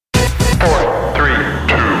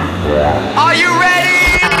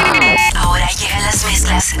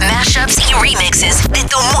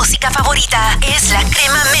favorita es la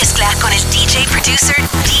crema mezcla con el DJ producer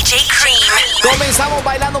DJ Cream. Comenzamos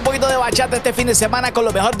bailando un poquito de bachata este fin de semana con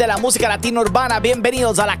lo mejor de la música latina urbana.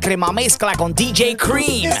 Bienvenidos a la crema mezcla con DJ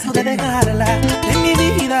Cream. Eso de dejarla, de mi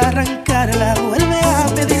vida arrancarla, vuelve a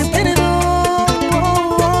pedir perdón.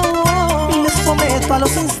 Me someto a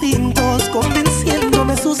los instintos,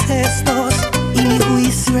 convenciéndome sus gestos, y mi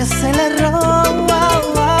juicio es el error.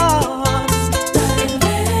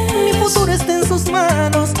 Mi futuro está en sus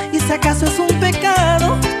manos, y si acaso es un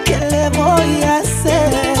pecado, ¿qué le voy a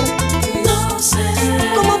hacer? No sé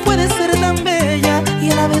 ¿Cómo puede ser tan bella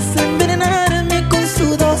y a la vez envenenarme con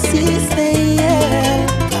su dosis de hiel?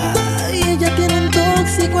 Ay, ella tiene un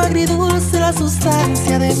tóxico agridulce, la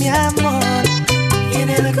sustancia de mi amor, y en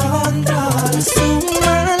el control su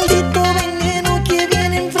maldito veneno que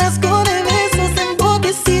viene en frasco de besos, en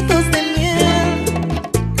botecitos de miel.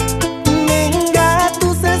 Me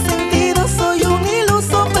engatusa el sentido, soy un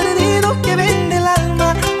iluso perdido que vende el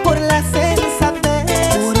alma por la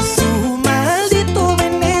sensatez. Por su maldito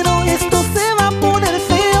veneno esto se va a poner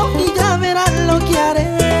feo y ya verán lo que haré.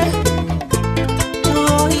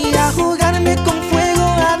 Voy a jugarme con fuego,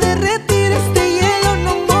 a derretir este hielo,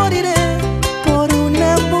 no moriré por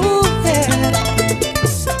una mujer.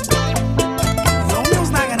 Romeo's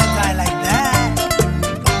not gonna die like that.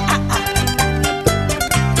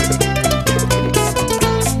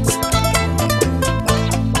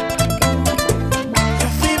 Your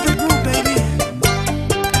favorite group, baby.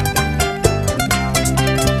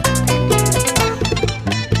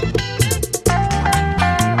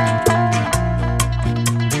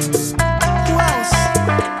 Who else?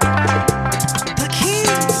 The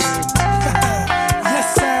Kings. Yes,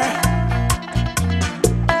 sir.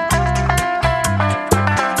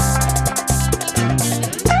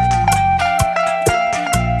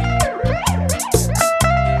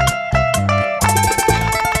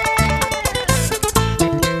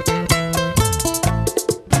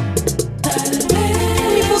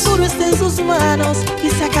 Mi futuro está en sus manos, y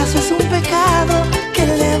si acaso es un pecado, ¿qué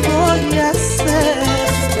le voy a hacer?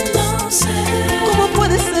 No sé ¿Cómo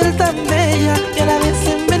puede ser tan bella y a la vez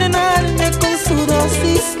envenenarme con su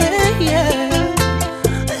dosis de hiel?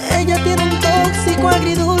 Ella tiene un tóxico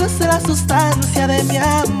agridulce, la sustancia de mi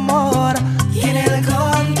amor, y en el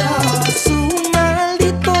control su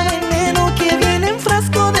maldito veneno que viene en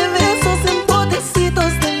frasco de besos, en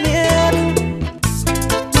botecitos de miel.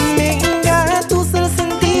 Me engatusa el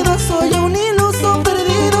sentido, soy un iluso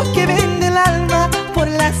perdido que vende el alma por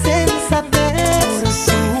la sensatez. Por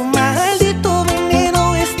su maldito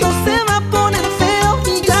veneno esto se va a poner feo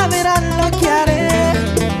y ya verán lo que haré.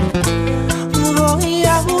 Voy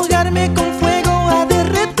a jugarme con fuego, a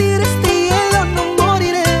derretir este hielo, no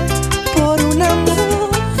moriré por una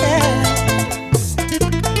mujer.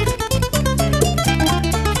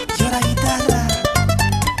 Llora guitarra,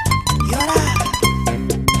 llora.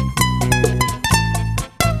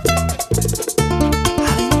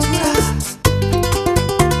 Aventura.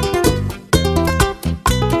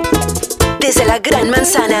 Desde la Gran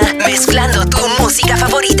Manzana, mezclando tu música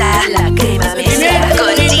favorita. La crema mezcla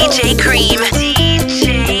con DJ Cream.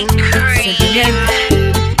 DJ Cream.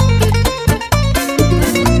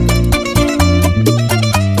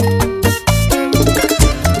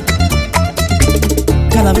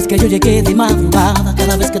 Cada vez que yo llegué de madrugada,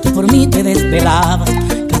 cada vez que tú por mí te desvelabas,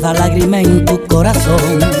 cada lágrima en tu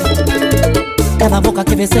corazón, cada boca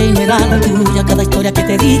que besé y no era la tuya, cada historia que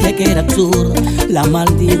te dije que era absurda, la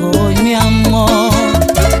maldigo hoy, mi amor.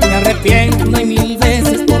 Me arrepiento una y mil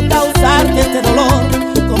veces por causarte este dolor.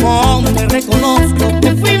 Como hombre reconozco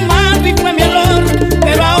que fui malo y fue mi error,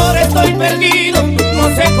 pero ahora estoy perdido,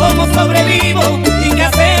 no sé cómo sobrevivo y qué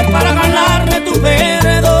hacer para ganarme tu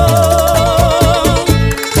perdón.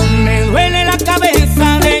 Me duele la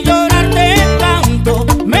cabeza de llorarte tanto,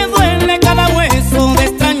 me duele cada hueso de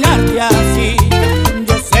extrañarte así.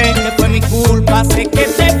 Yo sé que fue mi culpa, sé que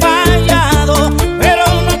te he fallado, pero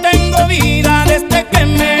no tengo vida desde que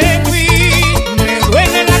me fui. Me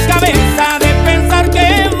duele la cabeza de pensar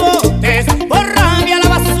que botes por rabia a la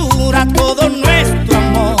basura todo nuestro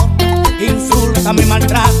amor. Insúltame,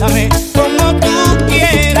 maltrátame como tú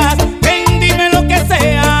quieras, ven, dime lo que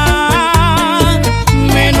sea,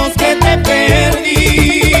 menos que te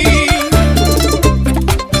perdí.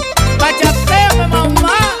 Bachateame,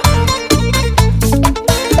 mamá.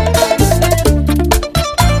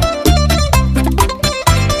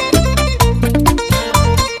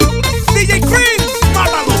 DJ Cream,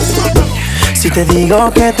 mátalo. Si te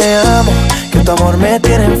digo que te amo, que tu amor me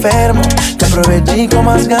tiene enfermo, te aproveché con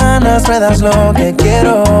más ganas, me das lo que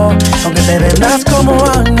quiero. Aunque te vendas como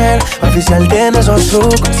ángel, oficial tiene esos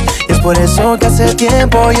trucos, y es por eso que hace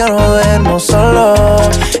tiempo yo no duermo solo.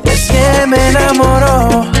 Es que me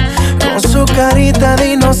enamoró, con su carita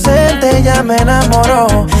de inocente ella me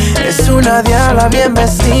enamoró. Es una diabla bien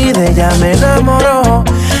vestida, ella me enamoró.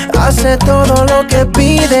 Hace todo lo que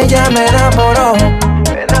pide, ella me enamoró.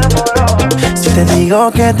 Si te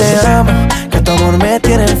digo que te amo, que tu amor me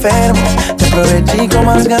tiene enfermo, te aproveché y con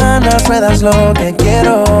más ganas me das lo que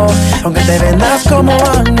quiero. Aunque te vendas como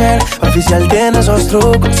ángel, oficial tiene esos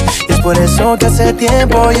trucos. Y es por eso que hace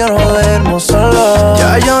tiempo yo no duermo solo.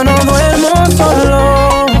 Ya yo no duermo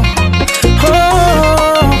solo.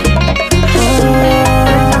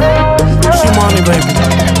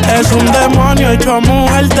 Es un demonio hecho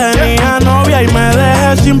mujer, tenía novia y me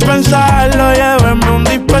dejé sin pensarlo. Llévenme un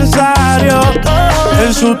dispensario.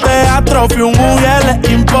 En su teatro fui un mujer,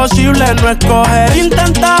 es imposible no escoger.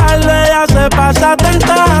 Intentarlo, ella se pasa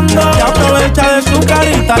tentando. Se aprovecha de su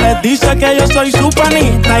carita, les dice que yo soy su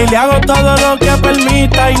panita. Y le hago todo lo que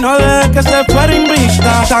permita y no deje que se fuera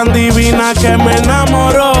invicta. Tan divina que me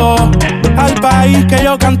enamoró. Al país que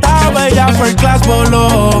yo cantaba, ella first class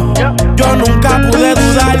voló. Yo nunca pude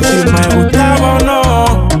dudar si me gustaba o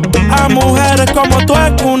no. A mujeres como tú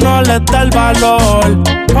es que uno les da el valor.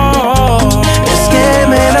 Es que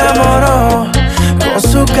me enamoró, con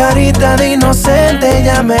su carita de inocente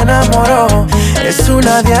ella me enamoró. Es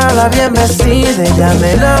una diabla bien vestida, ella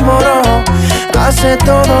me enamoró. Hace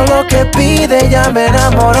todo lo que pide, ella me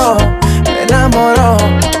enamoró. Me enamoró.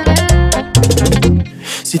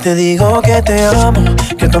 Si te digo que te amo,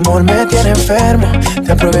 que tu amor me tiene enfermo,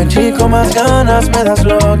 te aproveché y con más ganas me das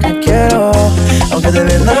lo que quiero. Aunque te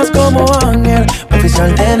vendas como ángel,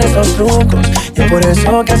 oficial tienes los trucos. Y es por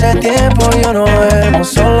eso que hace tiempo yo no duermo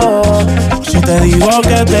solo. Si te digo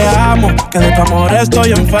que te amo, que de tu amor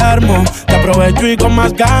estoy enfermo, te aprovecho y con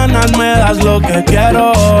más ganas me das lo que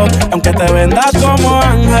quiero. Aunque te vendas como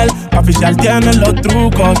ángel, oficial tienes los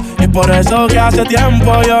trucos. Y por eso que hace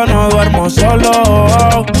tiempo yo no duermo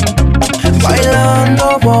solo.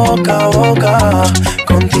 Bailando boca a boca,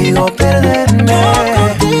 contigo perderme,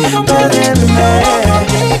 perderme.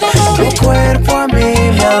 Tu cuerpo a mí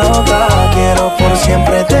me aloca, quiero por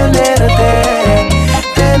siempre tenerte,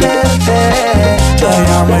 tenerte.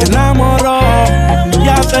 Ella me enamoró y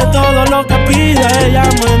hace todo lo que pide, ella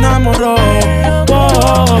me enamoró.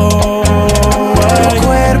 Tu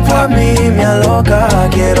cuerpo a mí me aloca,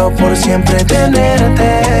 quiero por siempre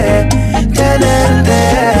tenerte, tenerte.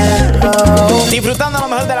 Disfrutando lo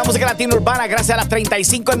mejor de la música latina urbana gracias a las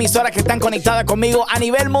 35 emisoras que están conectadas conmigo a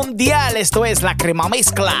nivel mundial. Esto es La Crema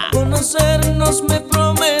Mezcla. Conocernos me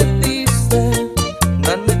prometiste,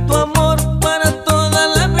 darme tu amor para toda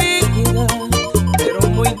la vida. Pero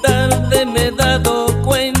muy tarde me he dado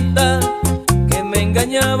cuenta que me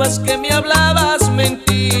engañabas, que me hablabas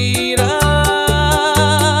mentiras.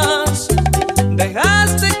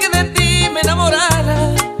 Dejaste que de ti me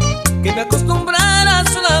enamorara, que me acostumbrara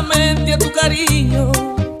solamente a tu cariño.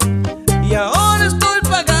 Y ahora estoy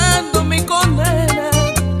pagando mi condena.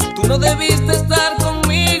 Tú no debiste estar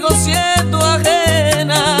conmigo siendo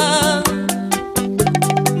ajena.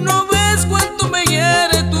 ¿No ves cuánto me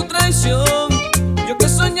hiere tu traición? Yo que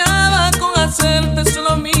soñaba con hacerte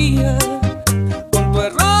solo mía. Con tu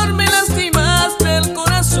error me lastimaste el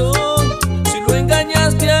corazón. Si lo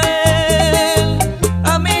engañaste a él,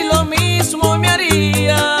 a mí lo mismo me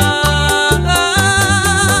haría.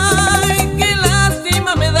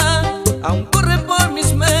 Aún corre por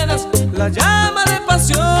mis venas la llama de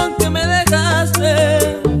pasión que me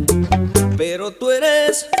dejaste, pero tú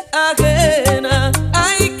eres ajena.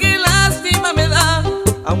 Ay, qué lástima me da.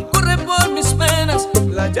 Aún corre por mis venas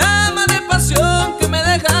la llama de pasión que me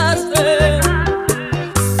dejaste,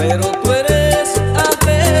 pero tú eres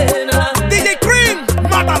ajena. DJ Cream,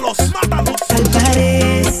 mátalos, mátalos. Tal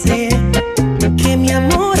parece que mi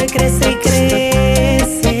amor crece y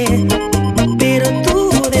crece, pero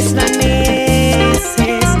tú desvaneces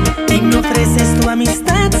y me ofreces tu amor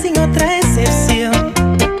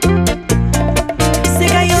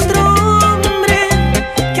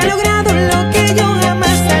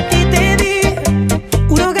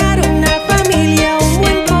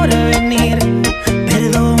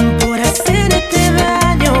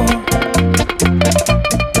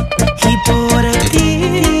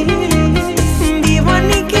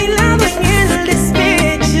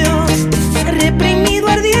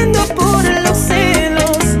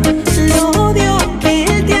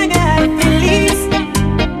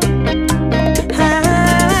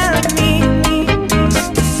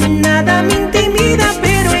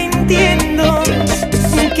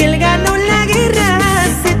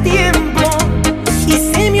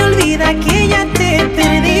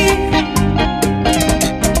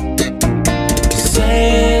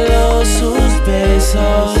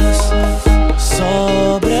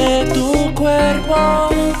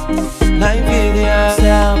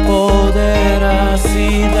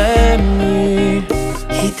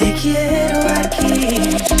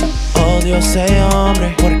lo sé,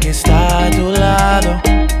 hombre, porque está a tu lado.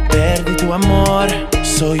 Perdí tu amor,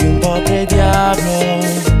 soy un pobre diablo.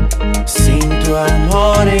 Sin tu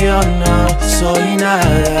amor yo no soy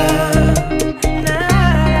nada.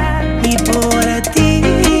 Y por ti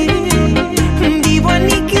vivo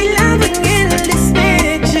aniquilado en el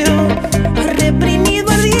despecho,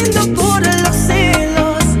 reprimido ardiendo por los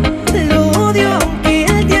celos. Lo odio aunque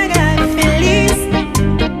él te haga feliz.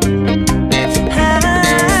 A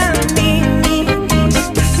mí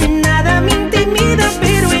nada me intimida,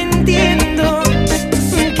 pero entiendo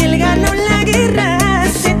que él ganó la guerra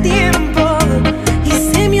hace tiempo y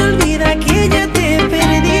se me olvida que ya te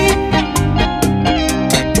perdí.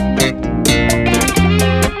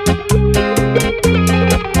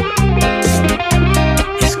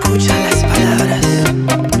 Escucha las palabras.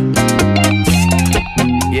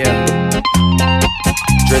 Yeah.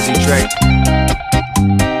 Drizzy Drake.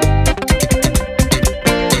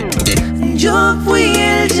 Yo fui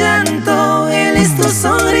el llanto, él es tu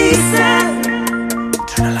sonrisa.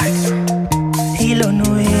 Y lo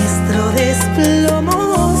nuestro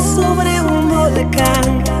desplomó sobre un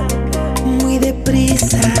volcán muy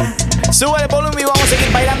deprisa. Sube el volumen y vamos a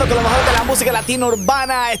seguir bailando con lo mejor de la música latina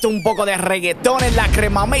urbana. Esto es un poco de reggaetón en la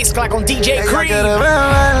crema mezcla con DJ Cream. Ella quiere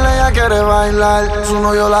beber, ella quiere bailar. Su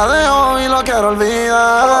novio la dejó y lo quiere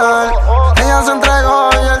olvidar. Ella se entregó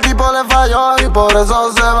y el tipo le falló y por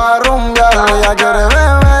eso se va a rumbear. Ella quiere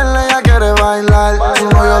beber, ella quiere bailar. Su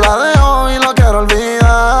novio la dejó y lo quiere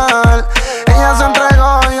olvidar. Ella se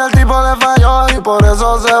entregó y el tipo le falló y por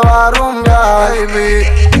eso se va a rumbear, baby.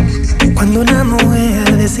 Cuando una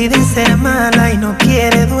mujer decide ser mala y no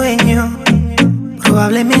quiere dueño,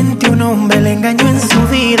 probablemente un hombre le engañó en su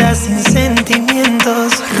vida sin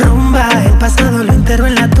sentimientos. Rumba, el pasado lo enterró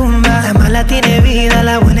en la tumba. La mala tiene vida,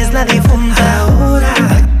 la buena es la difunta. Ahora,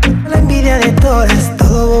 la envidia de todas,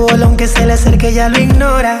 todo bobo aunque se le acerque ya lo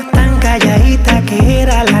ignora. Tan calladita que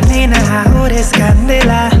era la nena, ahora es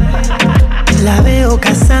candela. La veo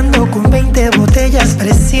cazando con 20 botellas,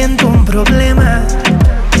 presiento un problema.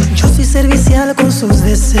 Yo soy servicial con sus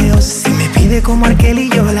deseos, si me pide como Arkel y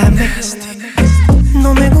yo la mezclo.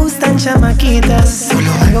 No me gustan chamaquitas,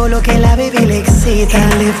 solo hago lo que la baby le excita.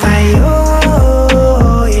 Él le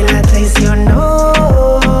falló y la traicionó.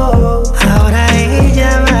 Ahora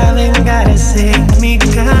ella va a vengarse en mi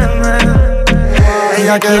cama.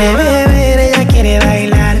 Ella quiere beber, ella quiere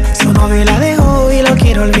bailar. Su novio la dejó y lo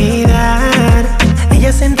quiere olvidar.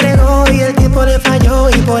 Ella se entregó y el tipo le falló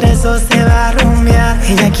y por eso se va a rumbear.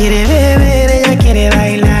 Ella quiere beber, ella quiere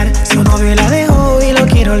bailar. Su novio la dejó y lo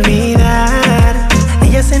quiere olvidar.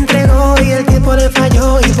 Ella se entregó y el tipo le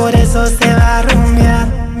falló y por eso se va a rumbear.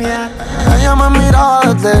 Ella me miraba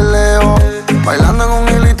desde lejos, bailando en un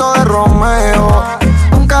hilito de Romeo.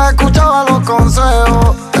 Nunca escuchaba los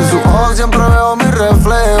consejos, en su ojos siempre veo mi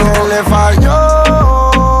reflejo. Él le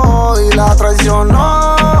falló y la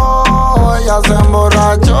traicionó. Ella se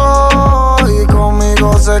emborrachó y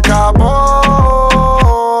conmigo se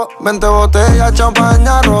escapó. 20 botellas,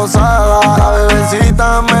 champaña rosada. La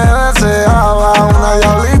bebecita me deseaba. Una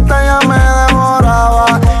diablita ya me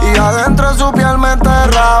devoraba y adentro de su piel me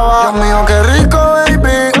enterraba. Dios mío, qué rico,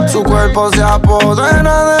 baby. Su cuerpo se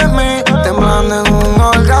apodera de mí, temblando en un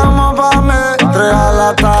orgasmo pa' mí. Real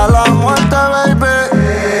hasta la muerte, baby.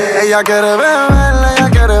 Ella quiere beber, ella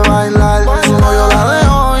quiere bailar. Su novio la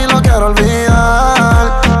dejó y lo quiere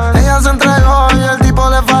olvidar. Ella se entregó y el tipo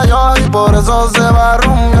le falló y por eso se va a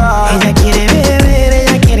rumbear. Ella quiere beber,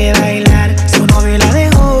 ella quiere bailar. Su novio la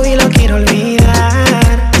dejó y lo quiere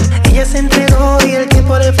olvidar. Ella se entregó y el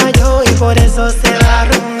tipo le falló y por eso se va a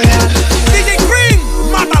rumbear. DJ Cream,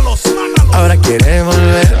 mátalos, mátalos. Ahora quiere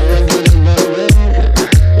volver.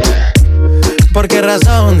 ¿Por qué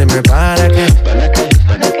razón? Dime para qué.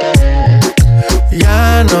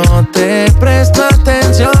 Ya no te presto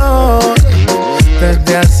atención.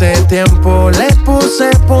 Desde hace tiempo le puse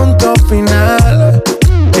punto final.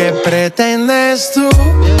 ¿Qué pretendes tú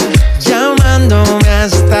llamándome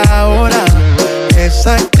hasta ahora?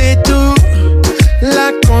 Esa actitud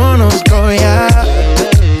la conozco ya.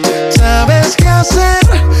 Sabes qué hacer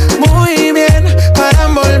muy bien para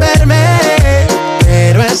envolverme,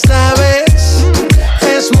 pero esta vez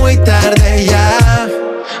es muy tarde ya.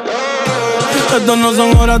 Estas no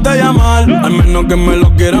son horas de llamar, al menos que me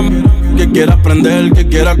lo quieran. Que quieras prender, que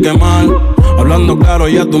quieras quemar. Hablando claro,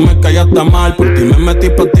 ya tú me callaste mal. Por ti me metí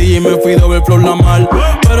pa' ti y me fui doble flor la mal.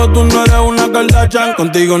 Pero tú no eres una Kardashian,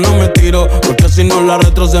 contigo no me tiro, porque si no la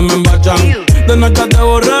retro se me embachan. De Snapchat te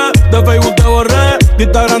borré, de Facebook te borré, de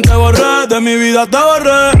Instagram te borré, de mi vida te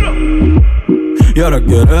borré. Y ahora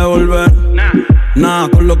quieres volver, nada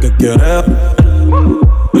con lo que quieres.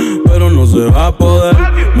 Pero pero no se va a poder.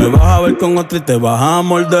 Me vas a ver con otra y te vas a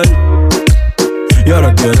morder. Y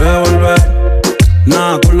ahora quieres volver,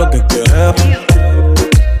 nada con lo que quieres,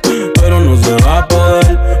 pero no se va a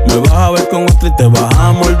poder. Me vas a ver con otra y te vas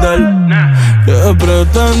a morder. ¿Qué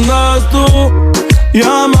pretendes tú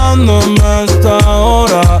llamándome a esta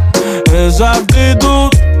hora? Esa actitud,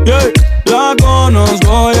 yeah, la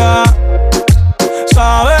conozco ya.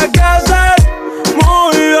 Sabes qué hacer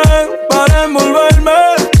muy bien para envolverme,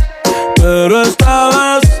 pero esta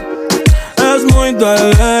vez es muy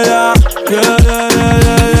tarde ya. Yeah, yeah, yeah,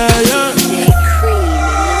 yeah, yeah.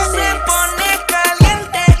 Se pone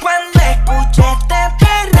caliente cuando escucho este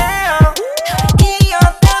perreo, y yo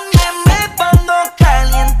también me pongo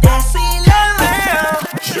caliente si la veo.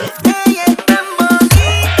 Ella es tan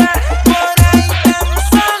bonita, por ahí tan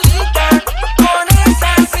solita, con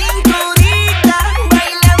esa cinturita,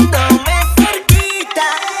 bailándome cerquita.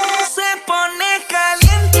 Se pone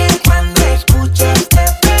caliente cuando escucho este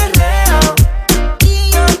perreo,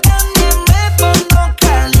 y yo también me pongo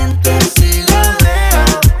caliente si la veo.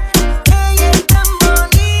 Ella es tan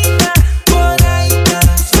bonita, por ahí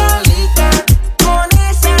tan solita, con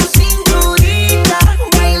esa cinturita,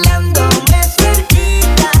 bailándome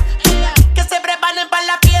cerquita. Que se preparen para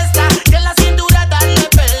la fiesta, que la cintura dale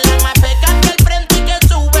pela, más pegate al frente y que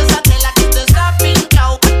sube esa tela que te está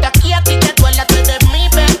pintado. Hasta aquí a ti te duela, tú eres mi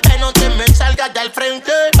bebé, no te me salgas del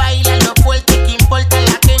frente. Baila lo fuerte, que importa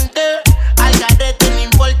la gente, al garete no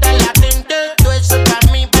importa la gente. Todo eso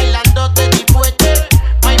para mí bailando te di fuerte,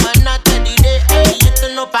 my mana te diré, ey, esto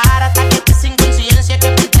no para hasta que estés sin conciencia, que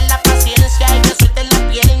pierdes la paciencia y que sueltes la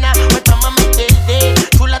pierna, pues vamos a meterte,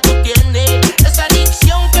 chula tú tienes, esa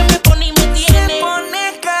adicción que me pone y me tiene. Se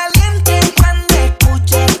pone caliente cuando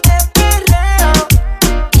escucho este perreo,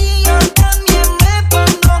 y yo también me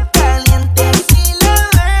pongo caliente si la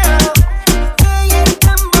veo. Ella es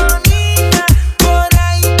tan bonita, por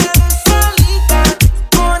ahí tan solita,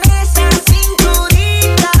 con esa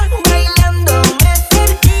cinturita, bailándome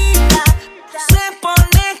cerquita. Se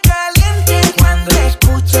pone caliente cuando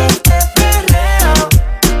escucho este perreo,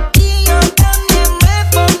 y yo también me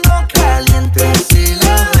pongo caliente si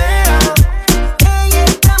la veo. Ella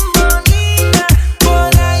es tan bonita,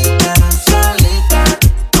 por ahí tan solita,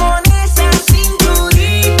 con esa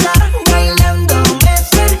cinturita, bailándome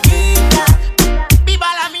cerquita. ¡Viva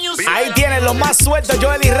la music! Ahí tienen los más sueltos,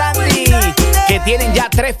 Joel y Randy, que tienen ya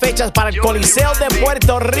 3 fechas para el Coliseo de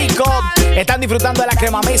Puerto Rico. Están disfrutando de la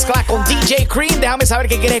crema mezcla con DJ Cream. Déjame saber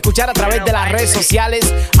qué quieres escuchar a través de las redes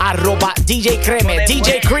sociales, @DJ Creme,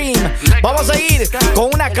 DJ Cream. Vamos a ir con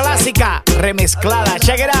una clásica remezclada.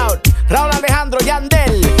 Check it out. Raúl Alejandro,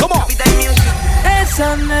 Yandel. ¿Cómo?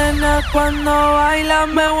 Esa nena cuando baila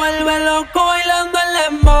me vuelve loco bailando el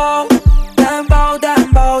dembow. Dembow,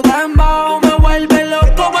 dembow, dembow, me vuelve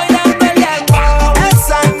loco bailando el dembow.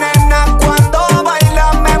 Esa nena cuando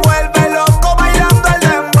baila me vuelve loco bailando el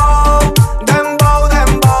dembow. Dembow,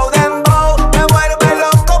 dembow, dembow, me vuelve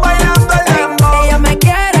loco bailando el dembow. Ella me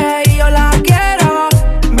quiere y yo la quiero,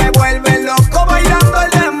 Me vuelve loco bailando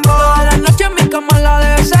el dembow. toda la noche en mi cama la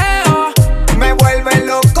deseo. Me vuelve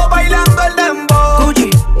loco bailando el dembow. Gucci,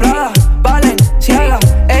 Prada, Balenciaga,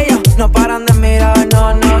 ellos no paran de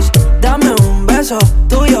mirarnos. Dame un beso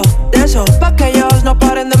tuyo de esos, pa' que ellos no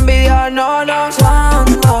paren de envidiarnos.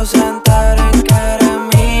 Cuando se enteren que eres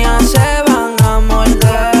mía, se van a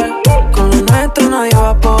morder. Con lo nuestro nadie va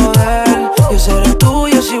a poder. Yo seré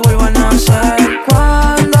tuyo si vuelvo a nacer.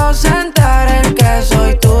 Cuando se enteren que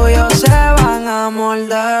soy tuyo, se van a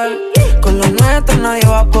morder. Con lo nuestro nadie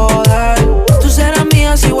va a poder. Tú serás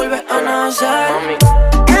mía si vuelves a nacer.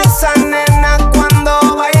 Esa nena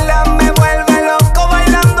cuando baila me vuelve loco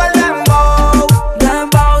bailando el dembow.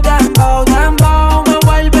 Dembow, dembow, dembow, me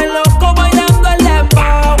vuelve loco bailando el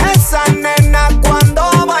dembow. Esa nena cuando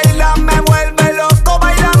baila me vuelve loco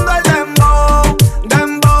bailando el dembow.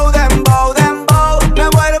 Dembow, dembow, dembow, me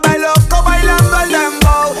vuelve loco bailando el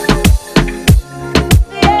dembow.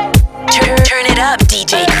 Turn it up,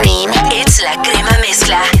 DJ Cream. It's la crema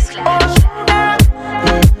mezcla.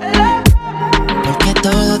 Porque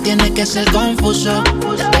todo tiene que ser confuso.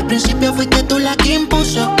 Desde el principio fuiste tú la que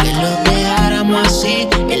impuso que lo dejáramos así.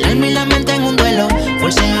 El alma y la mente en un duelo,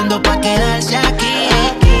 forceando pa' quedarse aquí.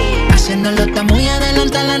 Haciéndolo está muy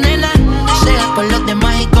adelante la nena. Sea con los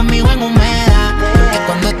demás y conmigo en humedad. Que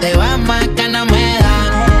cuando te vas más ganas me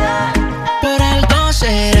da. Por algo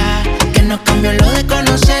será que no cambió lo de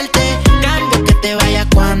conocerte. Cambio que te vayas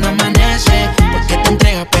cuando amanece. Porque te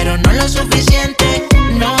entregas pero no lo suficiente.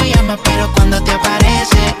 No llamas pero cuando te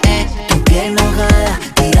aparece Tu piel mojada,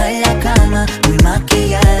 tira en la cama, muy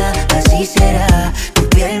maquillada, así será. Tu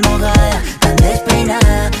piel mojada, tan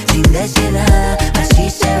despeinada, sin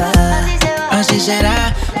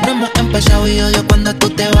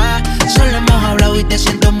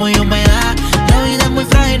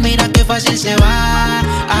fácil se va.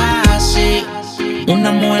 Así,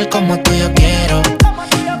 una mujer como tú yo quiero.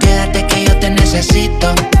 Quédate que yo te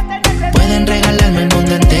necesito. Pueden regalarme el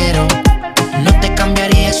mundo entero. No te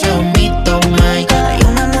cambiaría, eso es un mito, Mike. Hay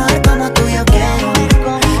una mujer como tú yo quiero.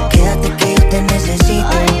 Quédate que yo te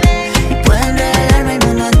necesito. Y pueden regalarme el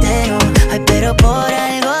mundo entero. Ay, pero por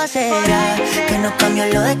algo será que no cambio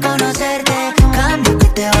lo de conocerte. Cambio que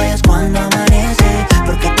te vayas cuando amanece.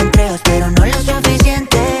 Porque te entregas pero no lo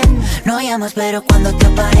suficiente. No llamas pero cuando te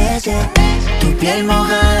aparece. Tu piel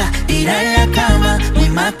mojada, tira en la cama, muy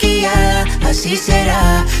maquillada, así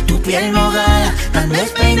será. Tu piel mojada, tan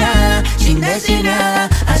despeinada, sin decir nada,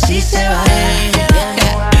 así se va.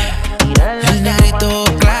 El negrito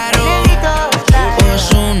claro,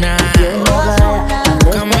 Ozuna,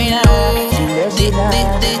 Camilo,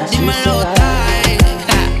 dímelo, Ty,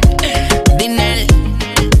 Dinel,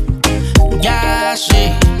 ya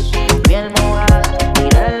sí. Tu piel mojada,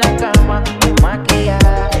 tira en la cama, muy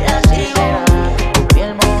maquillada, así será. Tu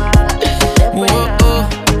piel mojada, despeinada,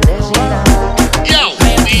 sin nada. Yo,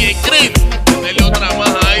 DJ Cream, ponele otra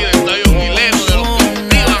más ahí de Zion y Leno, de los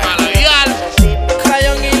que iban a la guiar.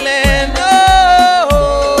 Zion y Leno.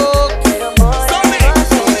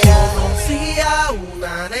 Conocí a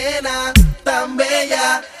una nena tan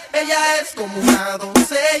bella. Ella es como una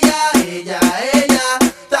doncella. Ella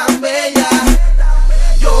tan bella.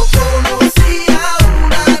 Yo conocí a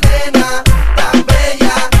una nena tan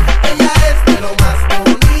bella. Ella es de lo más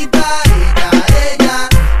bonita. Ella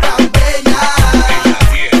tan bella.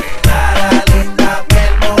 Cara linda,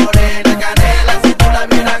 piel morena, canela, si tú la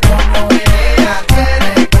vieras como menea.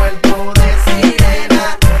 Tiene cuerpo de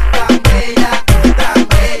sirena. Tan bella,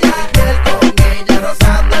 piel con ella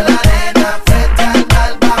rozando la arena. Frente al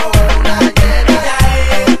mar bajo una llena. Ella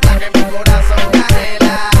es la que mi corazón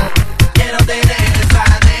anhela. Quiero tener esa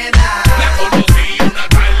nena. La conocí una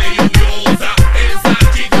tarde lluviosa. Esa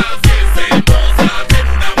chica sí es hermosa.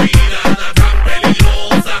 Tiene una mirada tan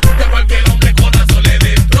peligrosa que a cualquier hombre corazón le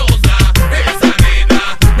destroza. Esa nena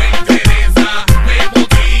me interesa, me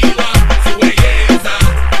motiva su belleza.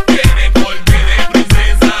 Tiene porte de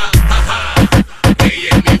princesa. Jaja, ella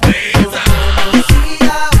es mi presa. Conocí a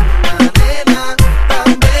una nena tan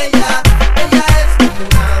bella. Ella es como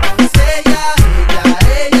una doncella.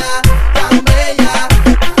 Ella tan bella.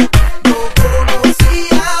 Yo conocí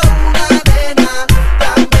a una nena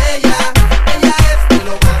tan bella. Ella es de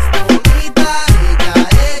lo más bonita.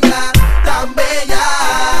 Ella tan bella.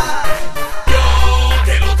 Yo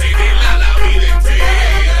quiero tenerla la vida entera.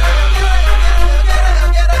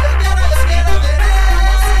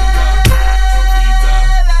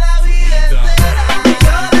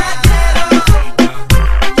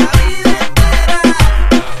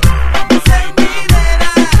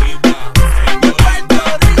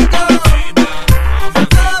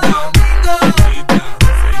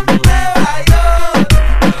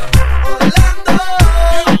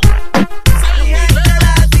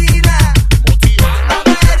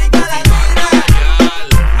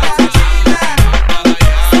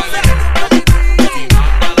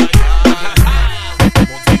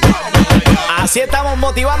 Así estamos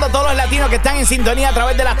motivando a todos los latinos que están en sintonía a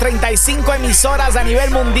través de las 35 emisoras a nivel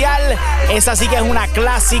mundial. Esa sí que es una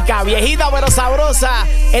clásica, viejita pero sabrosa.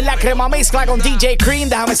 Es la crema mezcla con DJ Cream.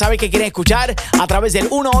 Déjame saber qué quieren escuchar a través del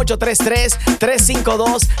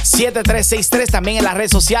 1833-352-7363. También en las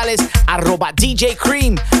redes sociales, @DJ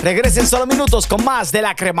Cream. Regresen solo minutos con más de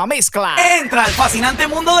la crema mezcla. Entra al fascinante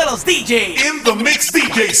mundo de los DJs. In the Mix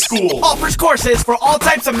DJ School. Offers courses for all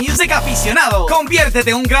types of music aficionado.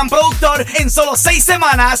 Conviértete en un gran productor en solo 6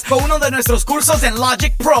 semanas con uno de nuestros cursos en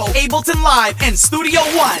Logic Pro, Ableton Live and Studio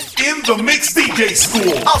One. In the Mix DJ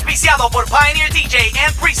School. Auspiciado por Pioneer DJ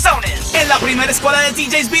and PreSonus. En la primera escuela de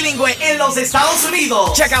DJs bilingüe en los Estados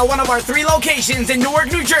Unidos. Check out one of our 3 locations in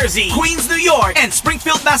Newark, New Jersey, Queens, New York, and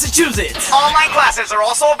Springfield, Massachusetts. Online classes are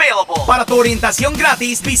also available. Para tu orientación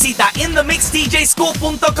gratis, visita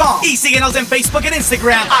inthemixdjschool.com y síguenos en Facebook and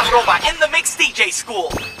Instagram @inthemixdjschool.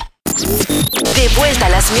 De vuelta a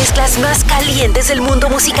las mezclas más calientes del mundo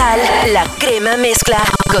musical, la crema mezcla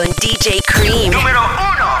con DJ Cream. Número 1.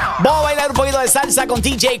 Vamos a bailar un poquito de salsa con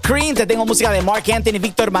DJ Cream. Te tengo música de Marc Anthony,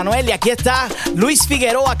 Víctor Manuel. Y aquí está Luis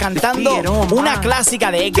Figueroa cantando una clásica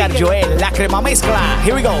de Edgar Joel, la crema mezcla.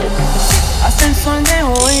 Here we go. Hasta el sol de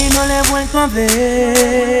hoy no le he vuelto a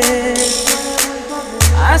ver.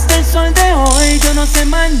 Hasta el sol de hoy yo no sé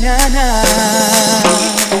mañana.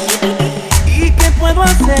 ¿Y qué puedo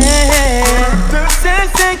hacer? Ser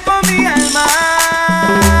seco mi alma.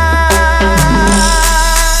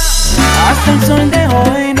 Hasta el sol de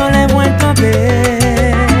hoy no le he vuelto a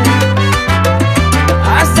ver.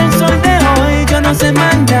 Hasta el sol de hoy yo no sé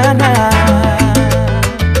mañana.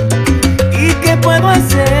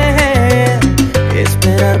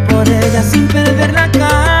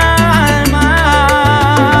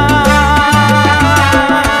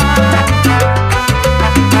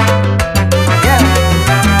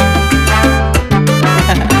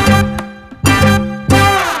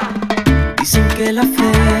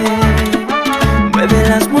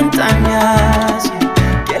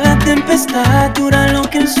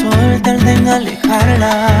 sol tarda en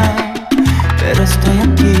alejarla, pero estoy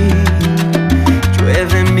aquí.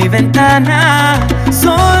 Llueve en mi ventana,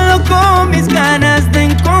 solo con mis ganas de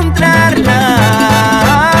encontrarla.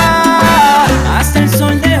 Hasta el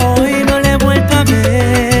sol de hoy no le he vuelto a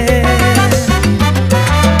ver.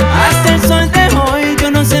 Hasta el sol de hoy yo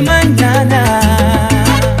no sé mañana.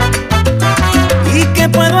 ¿Y qué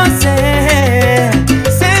puedo hacer?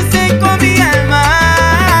 Se secó mi alma.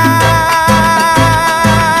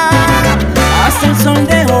 Hasta el sol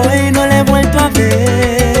de hoy no le he vuelto a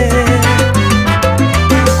ver.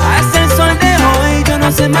 Hasta el sol de hoy yo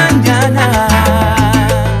no sé mañana.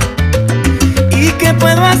 ¿Y qué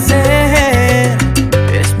puedo hacer?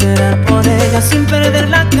 Esperar por ella sin perder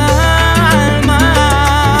la calma.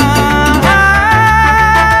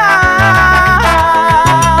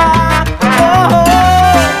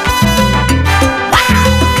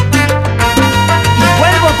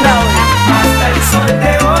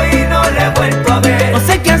 No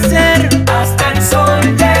sé qué hacer hasta el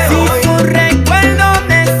sol de hoy. Si su recuerdo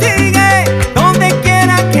me sigue donde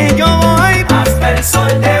quiera que yo voy. Hasta el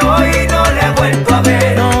sol de hoy no le he vuelto a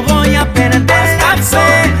ver. No voy a perder la fe.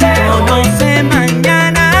 Yo no sé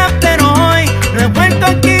mañana, pero hoy no he vuelto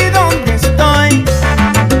aquí donde estoy.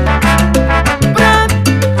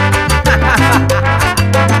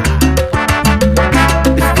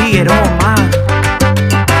 Figueroma.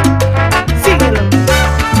 Síguelo.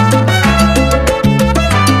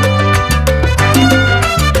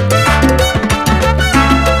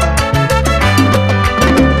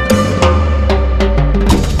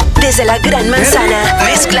 Desde la Gran Manzana,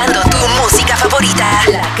 mezclando tu música favorita.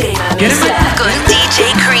 La crema mezcla con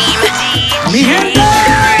DJ Cream. Mi gente,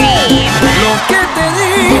 lo que te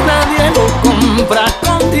di nadie lo compra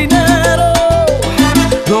con dinero.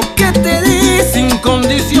 Lo que te di sin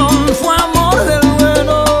condición fue amor del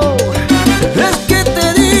bueno. Es que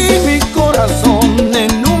te di mi corazón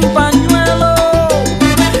en un pañuelo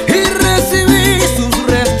y recibí sus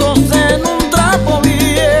restos en un trapo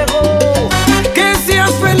viejo. Que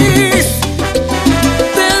seas feliz,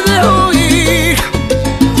 te dejo ir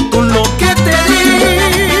con lo que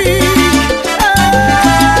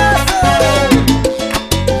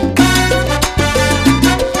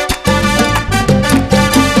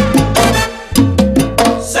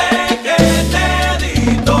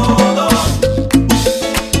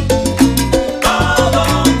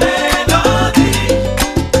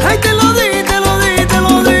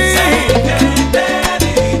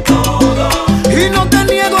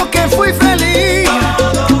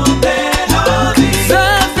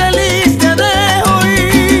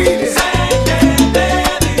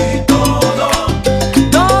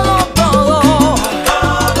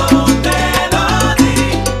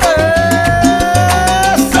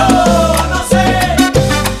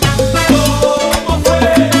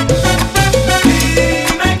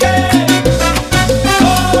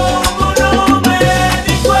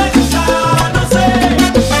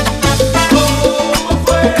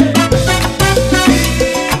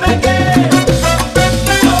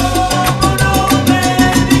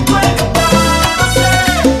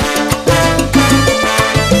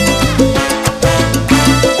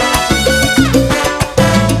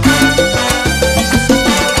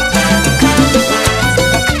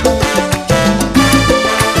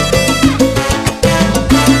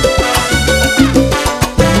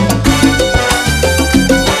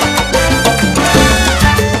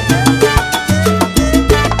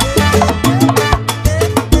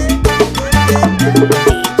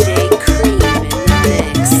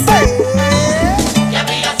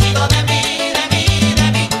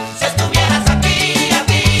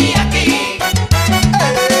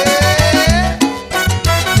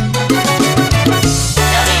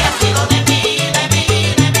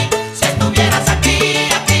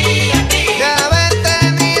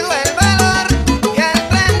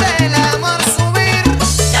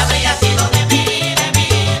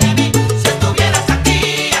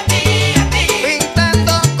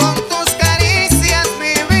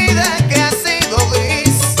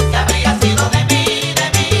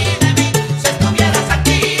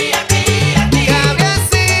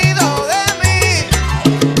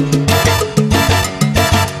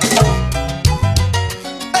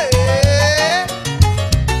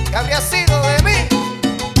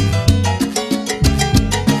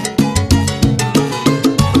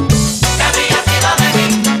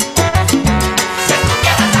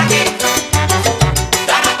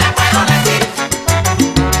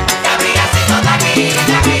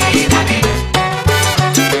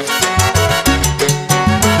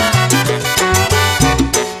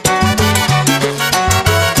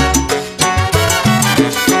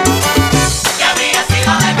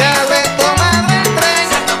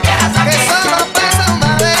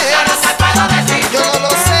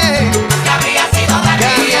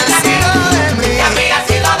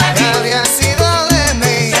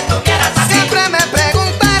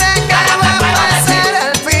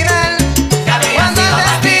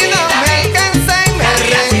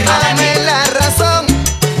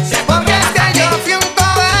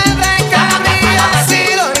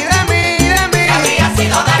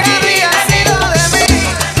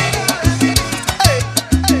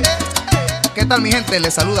tal, mi gente?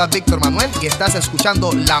 Les saluda Víctor Manuel y estás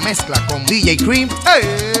escuchando La Mezcla con DJ Cream.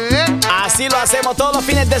 Así lo hacemos todos los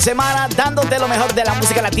fines de semana, dándote lo mejor de la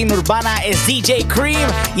música latina urbana. Es DJ Cream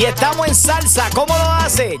y estamos en salsa. ¿Cómo lo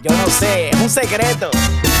hace? Yo no sé, es un secreto.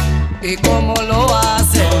 ¿Y cómo lo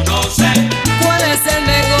hace? Yo no sé. ¿Cuál es el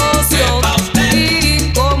negocio? Sepa usted.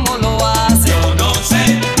 ¿Y cómo lo hace? Yo no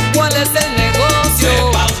sé. ¿Cuál es el negocio?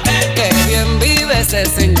 Sepa usted. Qué bien vive ese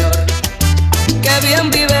señor. Qué bien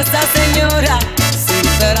vive esa señora. Sin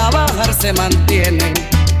trabajar se mantienen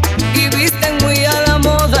y visten muy a la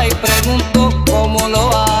moda. Y pregunto cómo lo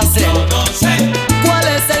hace. Yo no sé. ¿Cuál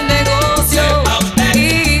es el negocio? Sepa usted.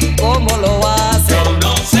 ¿Y cómo lo hace? Yo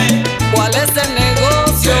no sé. ¿Cuál es el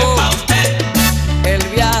negocio? Sepa usted. Él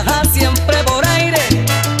viaja siempre por aire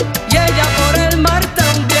y ella por el mar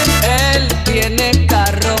también. Él tiene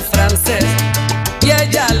carro francés y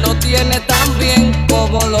ella lo tiene también.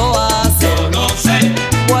 ¿Cómo lo hace? Yo no sé.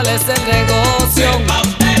 ¿Cuál es el negocio? Sepa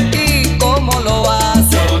usted. ¿Y cómo lo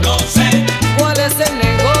hace? Yo no sé. ¿Cuál es el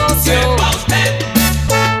negocio? Sepa usted.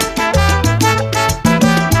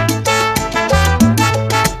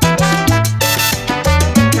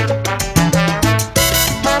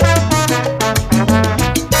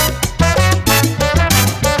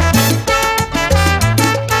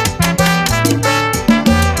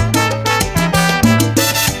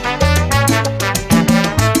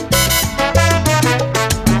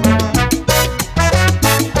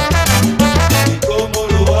 ¿Cómo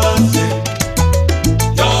lo hace?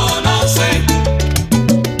 Yo no sé.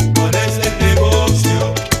 ¿Cuál es el negocio?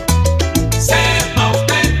 Sepa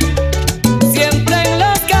usted. Siempre en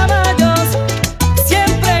los caballos,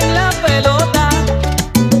 siempre en la pelota.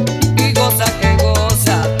 Y goza que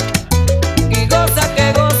goza, y goza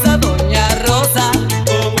que goza Doña Rosa.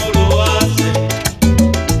 ¿Cómo lo hace?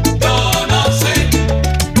 Yo no sé.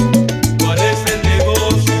 ¿Cuál es el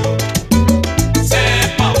negocio?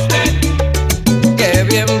 Sepa usted. Qué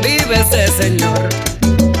bien vive ese señor,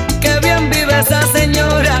 qué bien vive esa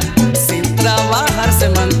señora. Sin trabajar se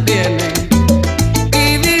mantiene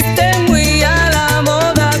y viste muy a la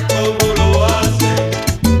moda. ¿Cómo lo hace?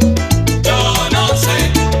 Yo no sé.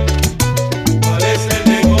 ¿Cuál es el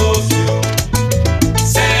negocio?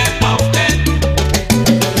 Sepa usted.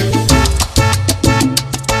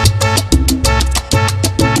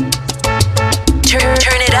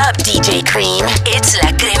 Turn it up, DJ Cream. It's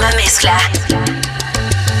la crema mezcla.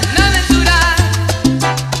 Una aventura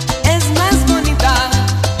es más bonita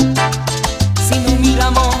si no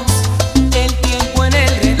miramos el tiempo en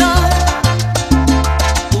el reloj.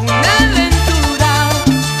 Una aventura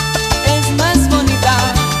es más bonita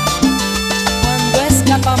cuando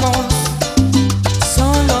escapamos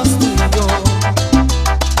solos tú y yo.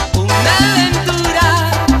 Una aventura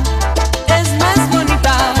es más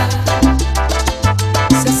bonita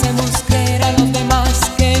si hacemos creer a los demás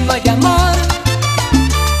que no hay amor.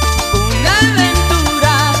 Una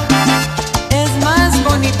aventura es más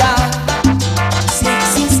bonita si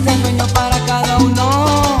existe dueño para cada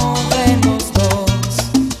uno de los dos.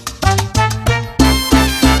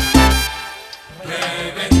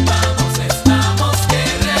 Reventamos, estamos que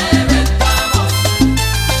reventamos.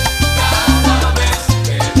 Cada vez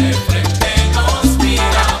que de frente nos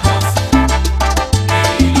miramos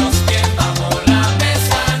y los pies bajo la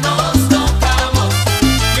mesa nos tocamos.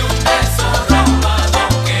 Y un beso robado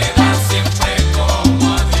queda siempre como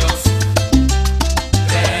adiós.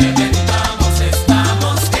 Reventamos,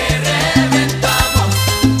 estamos que reventamos.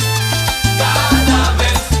 Cada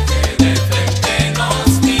vez que de frente nos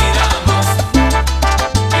miramos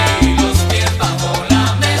y los pies bajo la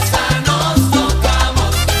mesa nos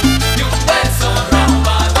tocamos. Y un beso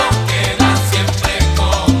robado queda siempre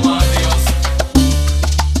como adiós.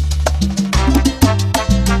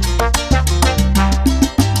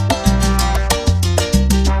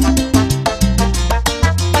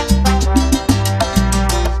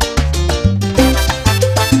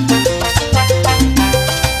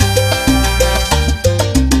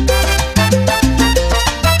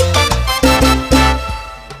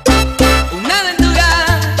 Una aventura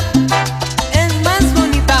es más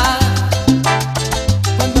bonita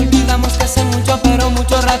cuando olvidamos que hace mucho, pero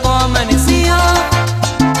mucho rato amaneció.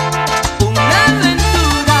 Una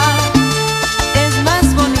aventura es más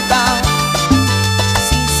bonita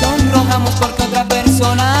si sonrojamos porque otra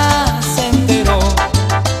persona se enteró.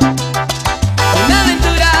 Una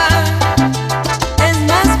aventura es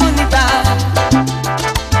más bonita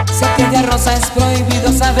si aquella rosa es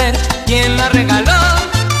prohibido saber quién la regaló.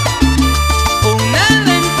 Una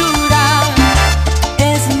aventura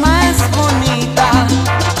es más bonita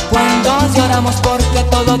cuando lloramos porque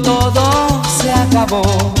todo se acabó.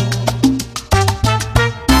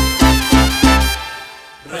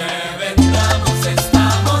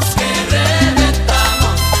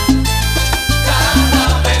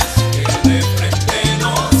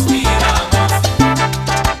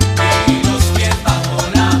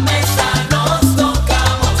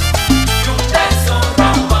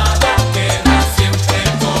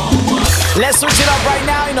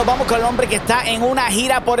 nos vamos con el hombre que está en una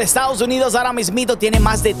gira por Estados Unidos ahora mismito. Tiene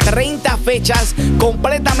más de 30 fechas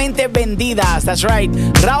completamente vendidas. That's right.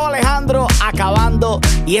 Rauw Alejandro acabando.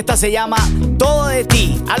 Y esta se llama Todo de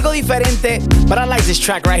Ti. Algo diferente, but I like this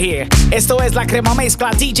track right here. Esto es La Crema Mezcla,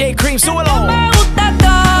 DJ Cream, súbelo. Me gusta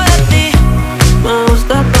todo de ti. Me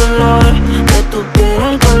gusta tu olor, de tu piel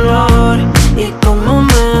el color y cómo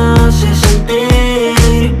me hace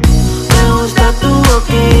sentir. Me gusta tu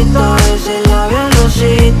boquita, ese labial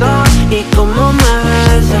rosita y cómo me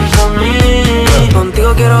besas a mí.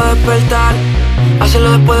 Contigo quiero despertar,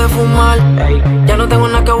 hacerlo después de fumar. Ya no tengo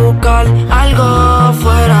nada que buscar, algo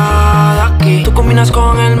fuera de aquí. Tú combinas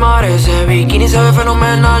con el mar, ese bikini se ve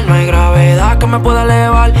fenomenal. No hay gravedad que me pueda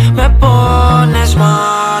elevar, me pones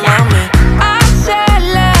mal a mí.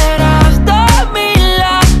 Aceleras todos mis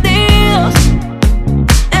latidos.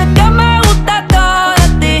 Es que me gusta todo de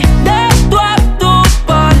ti, de tú a tu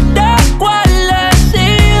parte, cuál he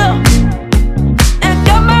sido. Es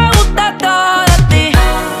que me gusta todo de ti.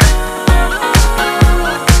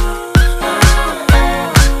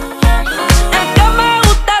 Es que me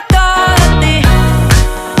gusta todo de ti.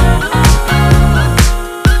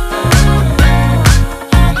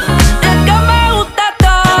 Es que me gusta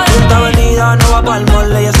todo de ti. Esta avenida no va pa'l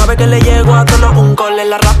mole, ella sabe que le llego a todos un cole.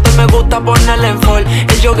 La raptor me gusta ponerle en fall,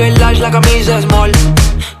 el jogger large, la camisa small.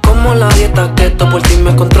 Como la dieta keto, por ti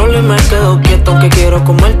me controlo y me quedo quieto. Que quiero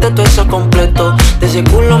comerte todo eso completo, de ese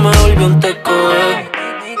culo me volvió un teco.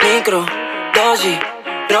 Micro, dosis,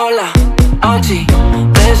 rola, oxi,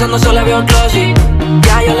 pensando solo veo glossy.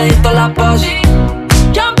 Ya yo le di toda la posi.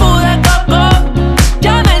 Shampoo de coco,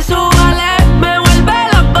 ya me subale, me vuelve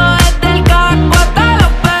loco desde el casco hasta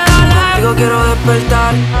los pedales. Contigo quiero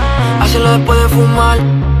despertar, hacerlo después de fumar.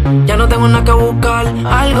 Ya no tengo nada que buscar,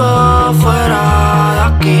 algo fuera de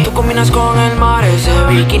aquí. Tú combinas con el mar, ese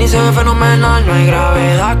bikini se ve fenomenal. No hay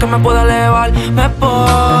gravedad que me pueda elevar, me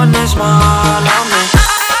pones mal a mí.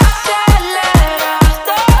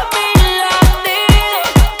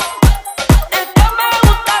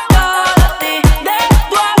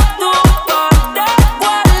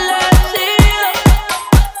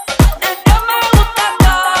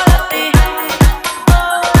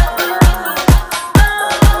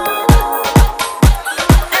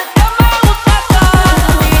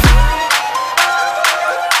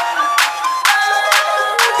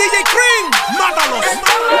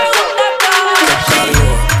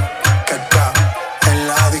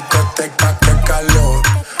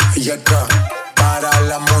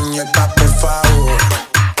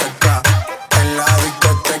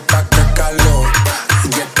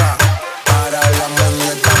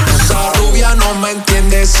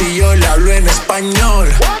 Si yo le hablo en español,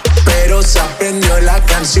 pero se aprendió la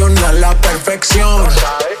canción a la perfección.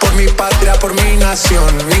 Por mi patria, por mi nación,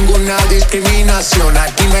 ninguna discriminación.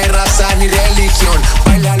 Aquí no hay raza ni religión,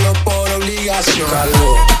 bailalo por obligación.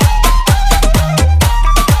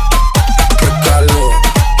 Qué calor,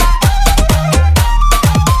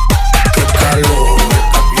 qué calor,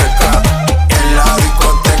 qué calor. En la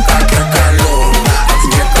discoteca, qué calor.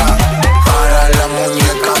 Yeca, para la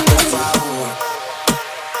muñeca, por favor.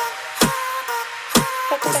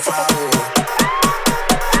 Por favor.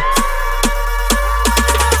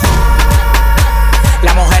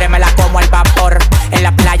 Las mujeres me las como al vapor, en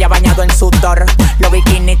la playa bañado en sudor. Los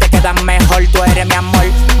bikinis te quedan mejor, tú eres mi amor,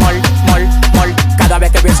 mol, mol, mol. Cada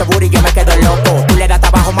vez que veo ese booty yo me quedo loco. Tú le das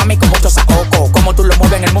trabajo, mami, con mucho saoco. Como tú lo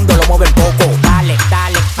mueves en el mundo, lo mueven poco. Dale,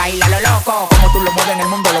 dale, baila lo loco. Como tú lo mueves en el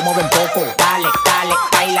mundo, lo mueven poco. Dale, dale,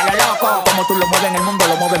 baila lo loco. Como tú lo mueves en el mundo,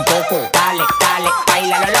 lo mueven poco. Dale, dale,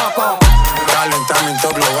 baila lo loco. Calentamiento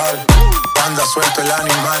global, anda suelto el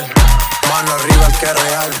animal. Mano arriba el que es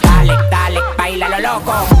real. Dale, dale, baila lo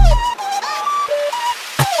loco.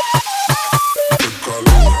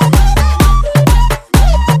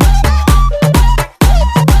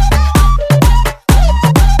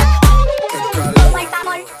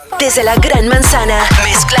 Desde la Gran Manzana,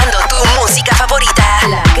 mezclando tu música favorita.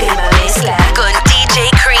 La Crema Mezcla con DJ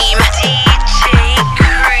Cream. DJ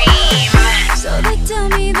Cream. So they tell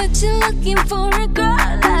me that you're looking for a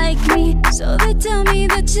girl like me. So they tell me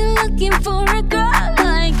that you're looking for a girl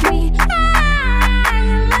like me.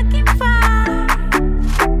 I'm looking for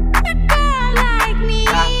a girl like me.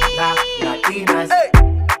 Latinas. Hey,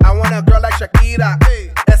 I want a girl like Shakira.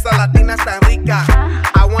 Hey, esa latina está rica.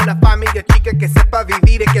 I wanna find me a chica que sepa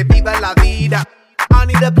vivir y que viva la vida.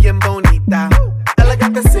 Anita bien bonita,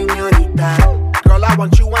 elegante señorita. Girl, I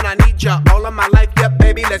want you and I need ya. All of my life, yeah,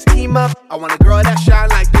 baby, let's team up. I want a girl that shine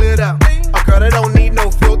like glitter. A girl that don't need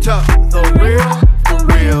no filter. The real, for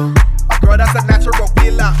real. A girl that's a natural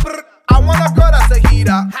killer. I want a girl that's a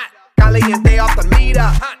heater. Caliente off the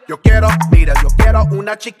meter.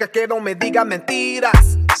 chica que no me diga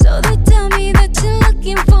mentiras. So they tell me that you're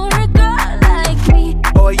looking for a girl like me.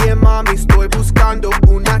 Oye mami, estoy buscando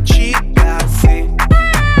una chica así.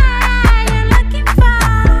 You're looking for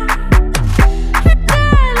a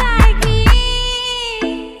girl like me.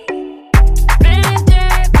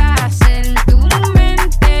 Prende paz en tu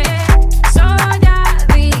mente. Soy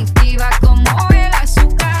adictiva como el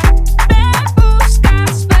azúcar. Me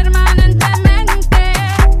buscas permanentemente.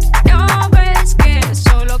 No ves que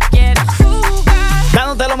solo quiero jugar.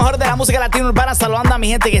 Dándote lo mejor de la música latina urbana, saludando a mi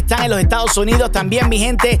gente que está en los Estados Unidos, también mi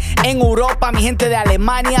gente en Europa, mi gente de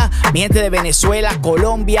Alemania, mi gente de Venezuela,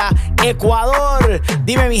 Colombia, Ecuador.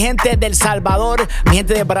 Dime mi gente del Salvador, mi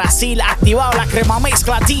gente de Brasil, activado la crema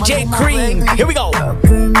mezcla DJ Cream. Here we go.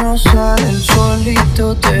 Apenas sale el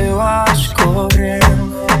solito te vas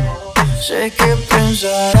corriendo. Sé que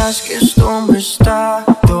pensarás que esto me está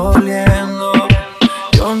doliendo.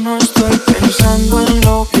 Yo no estoy pensando en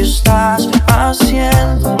lo que estás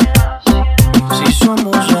haciendo. Si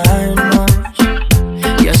somos almas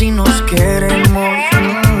y así nos queremos.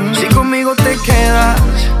 Si conmigo te quedas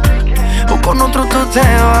o con otro tú te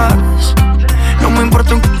vas, no me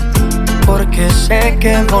importa porque sé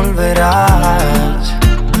que volverás.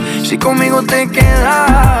 Si conmigo te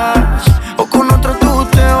quedas o con otro tú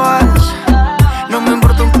te vas, no me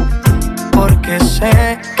importa porque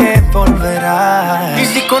sé que volverás. Y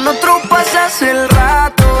si con otro pasas el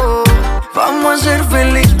rato, vamos a ser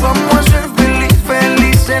felices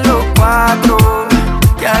los cuatro.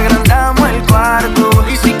 Y agrandamos el cuarto.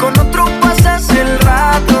 Y si con otro pasas el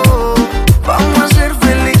rato, vamos a ser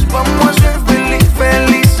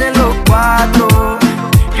felices los cuatro.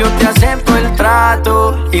 Yo te acepto el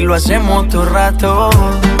trato y lo hacemos todo rato.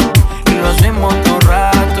 Y lo hacemos todo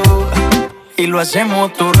rato. Y lo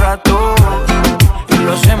hacemos todo rato. Y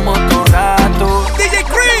lo hacemos todo rato. DJ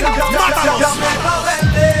Cream, llame pa'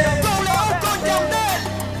 verte.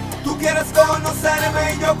 Tú quieres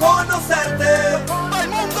conocerme y yo conocerte. Al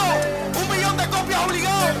mundo, 1 millón de copias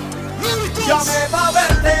obligadas. Llame pa'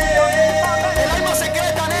 verte. El alma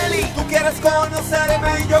secreta, Nelly. Tú quieres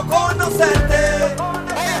conocerme y yo conocerte.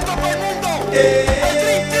 Oye, esto para el mundo.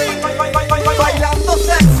 Bailando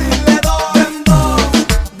sexy le doy dembow,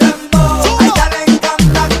 dembow. A ella le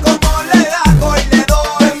encanta como le hago y le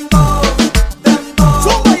doy dembow, dembow.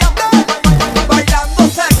 Bailando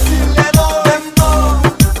sexy le doy dembow,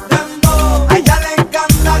 dembow. A ella le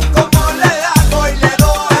encanta como le hago y le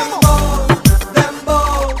doy dembow,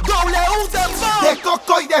 dembow. Dembow. De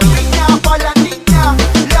coco y de piña pa' la niña,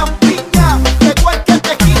 lampiña, de cualquier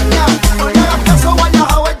tequila. No le hagas caso, vaya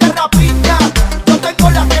a ver de rapiña. Yo tengo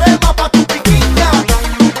la crema pa' tu piquiña.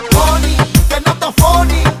 Funny, que no está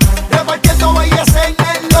funny, repartiendo belleza en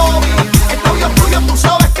el lobby. El novio tuyo tú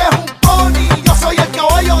sabes que es un pony. Yo soy el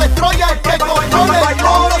caballo de Troya, el que controla el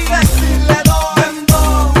body. Le doy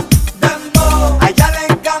dembow, dembow. A ella le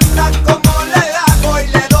encanta como le hago y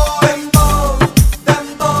le doy dembow,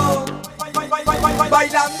 dembow.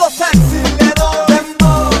 Bailando sexy le doy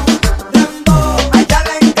dembow, dembow. A ella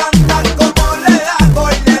le encanta como le hago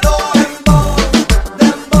y le doy dembow,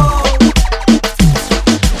 dembow.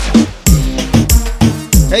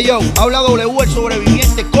 Hey yo, habla W, el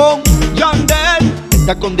sobreviviente con Yandel.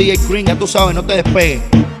 Estás con DJ Cream, ya tú sabes, no te despegues.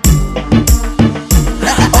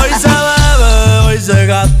 Hoy se bebe, hoy se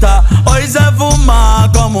gasta, hoy se fuma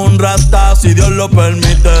como un rata, si Dios lo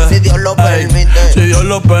permite. Si Dios lo permite. Si Dios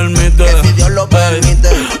lo permite. Que si Dios lo permite.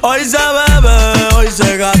 Hoy se bebe, hoy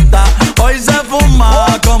se gasta, hoy se fuma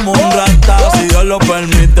como un rata, si Dios lo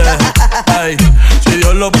permite. Ey, si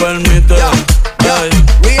Dios lo permite. Ey.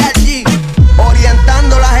 Real G,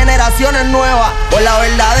 orientando las generaciones nuevas por la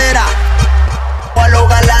verdadera. O a los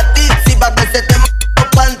Galatixi pa' que se te los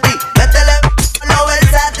panty. Métele lo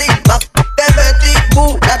versátil, más que Betty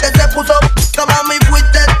Boo. La que se puso como mami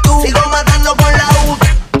fuiste tú. Sigo matando con la U.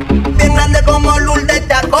 Bien grande como Lourdes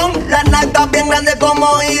Chacón. Las nalgas bien grandes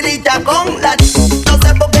como Iris Chacón. No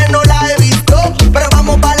sé por qué no la he visto, pero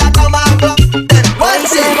vamos pa' la cama. Hoy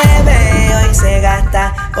se bebe, hoy se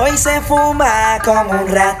gasta, hoy se fuma como un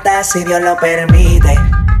rata, si Dios lo permite.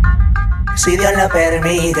 Si Dios lo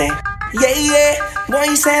permite. Yeah, yeah.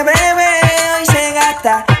 Hoy se bebe, hoy se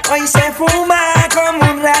gasta, hoy se fuma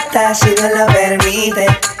como un rata, si Dios lo permite.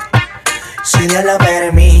 Si Dios lo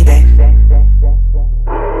permite.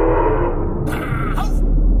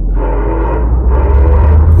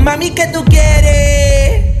 Mami, ¿qué tú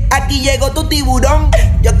quieres? Aquí llegó tu tiburón.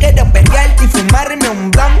 Yo quiero perrearte y fumarme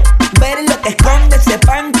un blunt. Ver lo que esconde ese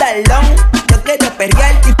pantalón. Yo quiero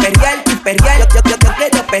perrearte y perrearte y perrearte. Yo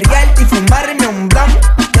quiero perrearte y fumarme un blunt.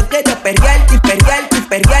 Yo quiero perrearte y perrearte y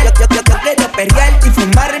perrearte. Yo quiero perrearte y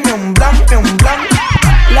fumarme un blunt, un blunt.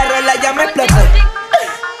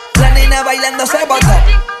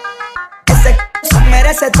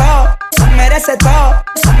 merece todo,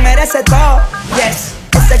 merece todo, yes.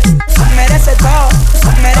 Ese merece todo,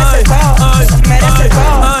 merece todo, merece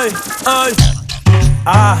todo.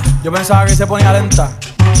 Yo pensaba que se ponía lenta.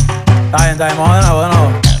 Está bien, vamos de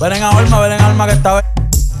nuevo. Ven en alma que esta vez.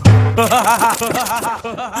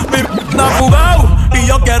 Mi anda fugado y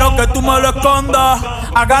yo quiero que tú me lo escondas.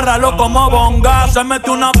 Agárralo como bonga. Se mete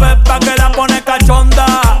una pepa que la pone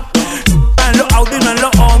cachonda. En los Audi, no en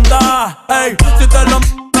los Honda. Ey, si te lo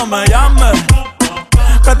no me llames,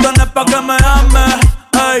 que tú no es pa' que me ames.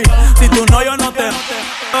 Ey, si tú no, yo no te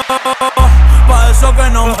pa' eso que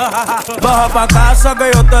no. Baja pa' casa que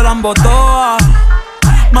yo te la embotoa.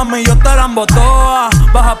 Mami, yo te la embotoa.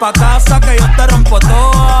 Baja pa' casa que yo te rompo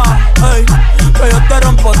toa. Ey, que yo te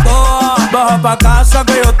rompo toa. Baja pa' casa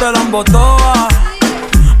que yo te la embotoa.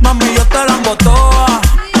 Mami, yo te la embotoa.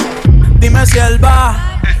 Dime si él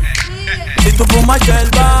va. Si tú fumas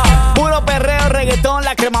yerba. Puro perreo, reggaetón,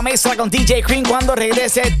 la crema mezcla con DJ Cream. Cuando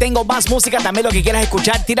regrese tengo más música, también lo que quieras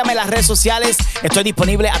escuchar. Tírame en las redes sociales, estoy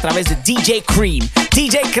disponible a través de DJ Cream.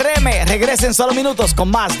 DJ Creme, regresa en solo minutos con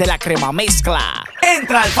más de la crema mezcla.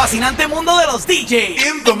 Entra al fascinante mundo de los DJ.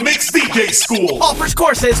 In the Mix DJ School. Offers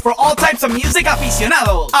courses for all types of music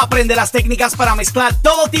aficionados. Aprende las técnicas para mezclar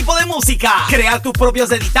todo tipo de música, crear tus propios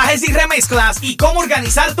editajes y remezclas y cómo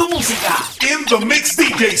organizar tu música. In the Mix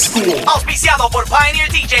DJ School. Auspiciado por Pioneer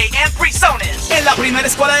DJ and PreSonus. En la primera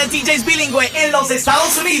escuela de DJs bilingüe en los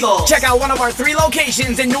Estados Unidos. Check out one of our 3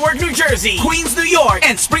 locations in Newark, New Jersey, Queens, New York,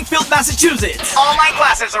 and Springfield, Massachusetts. Online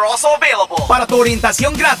classes are also available. Para tu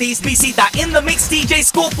orientación gratis, visita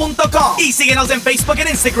inthemixdjschool.com y síguenos en Facebook and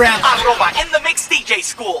Instagram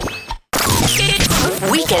 @inthemixdjschool.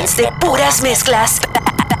 Weekends de puras mezclas.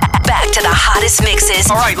 Back to the hottest mixes.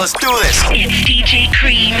 All right, let's do this. It's DJ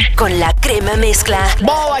Cream con la crema mezcla.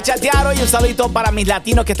 Vamos a chatear hoy. Un saludito para mis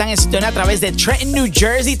latinos que están en sintonía a través de Trenton, New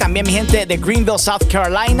Jersey. También mi gente de Greenville, South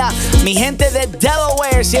Carolina. Mi gente de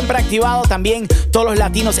Delaware, siempre activado. También todos los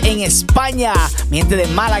latinos en España. Mi gente de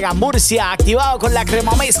Málaga, Murcia, activado con la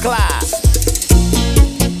crema mezcla.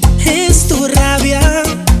 Es tu rabia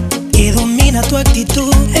que domina tu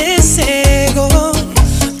actitud. Ese ego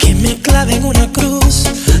que me clava en una cruz.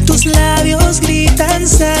 Tus labios gritan,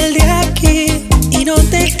 sal de aquí. Y no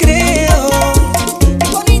te creo.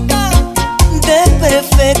 Bonita, de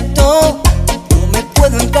perfecto. No me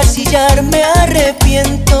puedo encasillar, me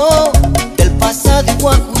arrepiento del pasado y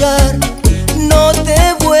voy a jurar. No te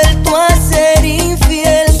he vuelto a ser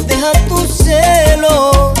infiel. Deja tus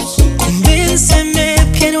celos. Convénceme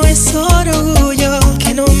que no es orgullo,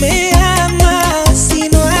 que no me amas si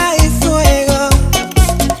no hay fuego.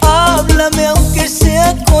 Háblame aunque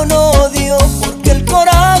sea con odio, porque el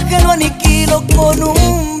coraje lo aniquilo con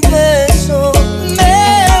un beso.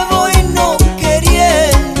 Me voy no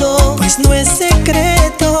queriendo, pues no es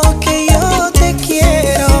secreto que yo te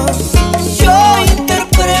quiero. Yo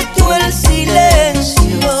interpreto el silencio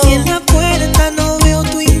y en la puerta no veo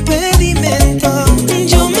tu impedimento.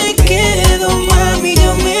 Yo me quedo, mami,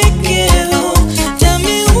 yo me quedo.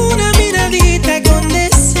 Dame una miradita con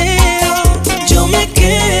deseo. Yo me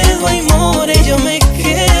quedo, ay more, yo me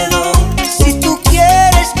quedo. Si tú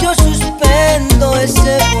quieres yo suspendo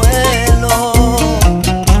ese vuelo.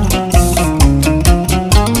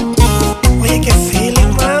 Oye, qué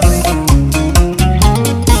feeling, mami.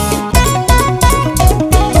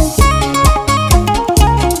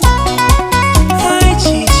 Ay,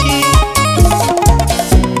 chichi,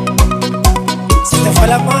 se te fue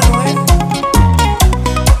la mano,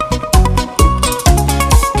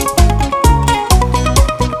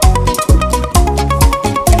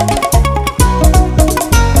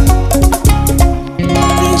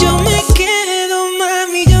 Yo me quedo,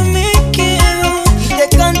 mami, yo me quedo. Y te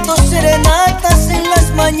canto serenatas en las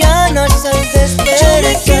mañanas al despertar. Yo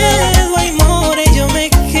me quedo, ay more, yo me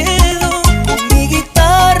quedo. Con mi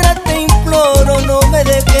guitarra te imploro, no me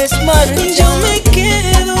dejes marchar. Yo me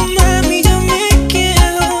quedo, mami, yo me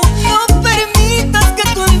quedo. No permitas que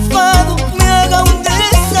tu enfado me haga un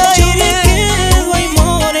desaire. Yo me quedo, ay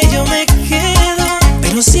more, yo me quedo.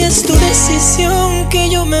 Pero si es tu decisión que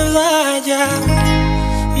yo me vaya,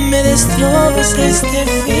 me destroza este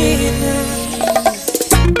final.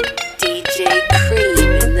 DJ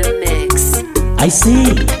Cream in the mix. Ay,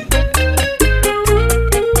 sí.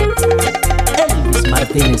 Elvis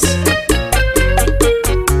Martínez.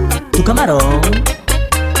 Tu camarón.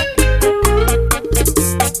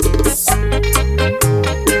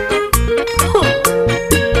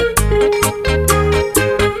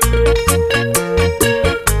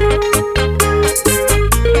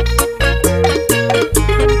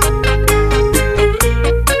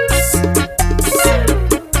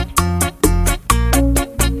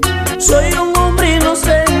 Soy un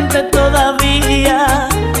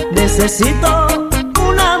Necesito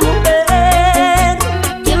una mujer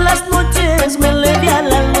que en las noches me eleve a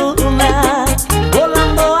la luna,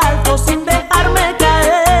 volando alto sin dejarme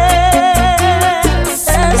caer.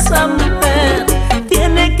 Esa mujer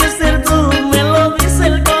tiene que ser tú, me lo dice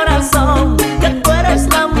el corazón, que tú eres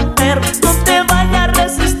la mujer, no te vayas a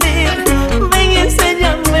resistir. Ven y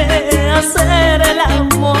enséñame a hacer el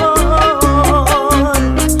amor.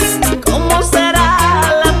 ¿Cómo será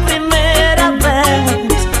la primera vez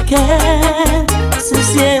que se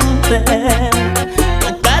siente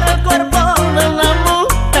tocar el cuerpo de una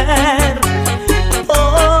mujer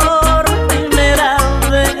por primera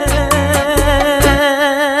vez?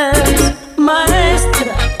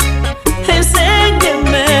 Maestra,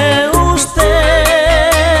 enséñeme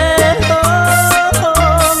usted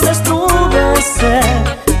dónde estuvo ese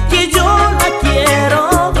que yo la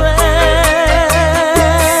quiero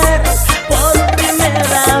ver por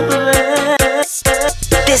primera vez.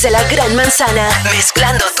 Desde la Gran Manzana,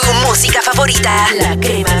 mezclando tu música favorita. La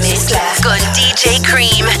Crema Mezcla con DJ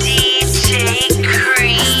Cream. DJ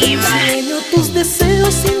Cream. Sueño tus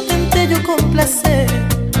deseos, intenté yo complacer.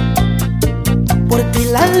 Por ti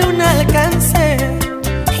la luna alcancé.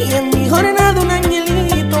 Y en mi jornada un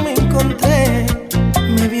angelito me encontré.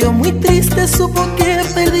 Me vio muy triste, supo que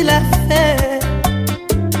perdí la fe.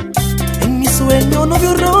 En mi sueño no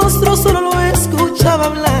vio rostro, solo lo escuchaba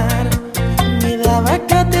hablar. Me daba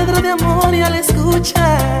cátedra de amor y al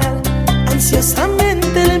escuchar,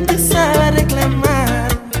 ansiosamente le empezaba a reclamar: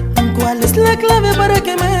 ¿cuál es la clave para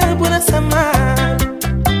que me puedas amar?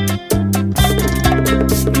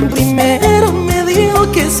 Primero me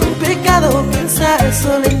dijo que es un pecado pensar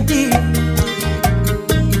solo en ti.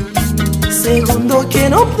 Segundo, que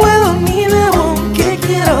no puedo ni debo, que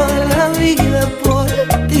quiero dar la vida por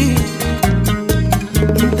ti.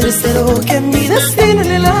 Tercero, que mi destino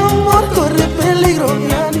en el amor corre peligro,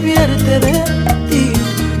 me advierte de ti.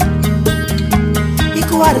 Y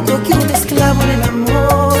cuarto, que un esclavo en el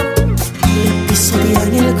amor le pisotea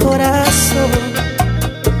en el corazón.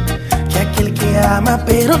 Que aquel que ama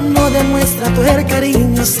pero no demuestra todo el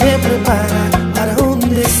cariño se prepara para un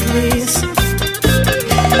desliz.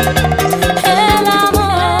 El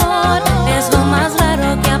amor es lo más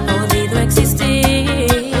raro que ha podido existir.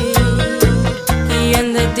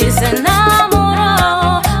 Quien de ti se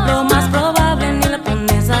enamoró, lo más probable ni le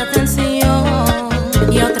pones atención.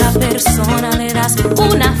 Y a otra persona le das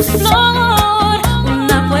una flor,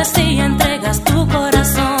 una poesía, entregas tu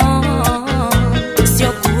corazón. Si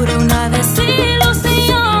ocurre una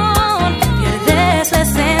desilusión, pierdes la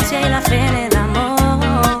esencia y la fe en el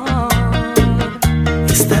amor.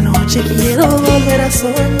 Esta noche quiero volver a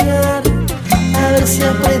soñar, a ver si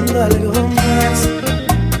aprendo algo más.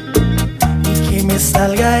 Y que me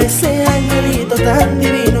salga ese angelito tan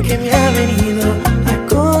divino que me ha venido a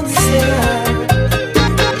aconsejar.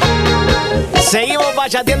 Seguimos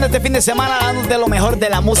bachateando este fin de semana, dándote lo mejor de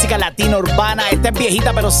la música latina urbana. Esta es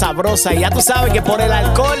viejita pero sabrosa. Y ya tú sabes que por el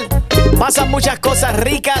alcohol pasan muchas cosas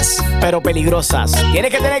ricas pero peligrosas. Tienes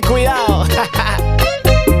que tener cuidado.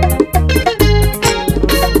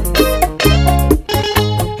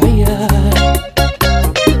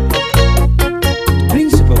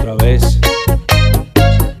 Príncipe otra vez.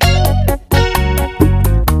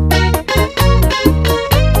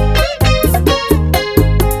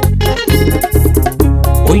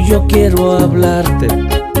 Hoy yo quiero hablarte,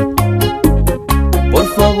 por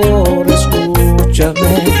favor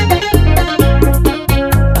escúchame.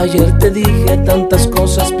 Ayer te dije tantas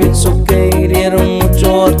cosas, pienso que hirieron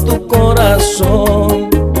mucho a tu corazón.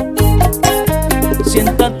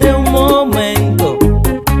 Siéntate un momento,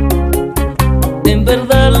 en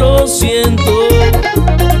verdad lo siento.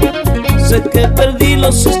 Sé que perdí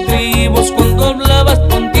los estribos cuando hablabas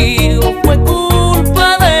contigo, fue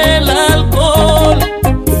culpa del alcohol.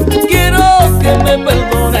 Quiero que me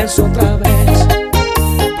perdones otra vez,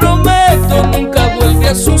 prometo nunca vuelve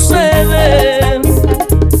a suceder.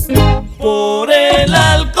 Por el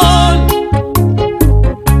alcohol,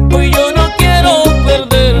 hoy yo no quiero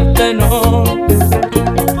perderte, no.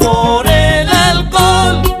 Por el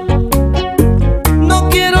alcohol, no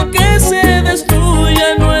quiero que se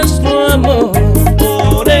destruya nuestro amor.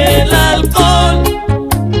 Por el alcohol,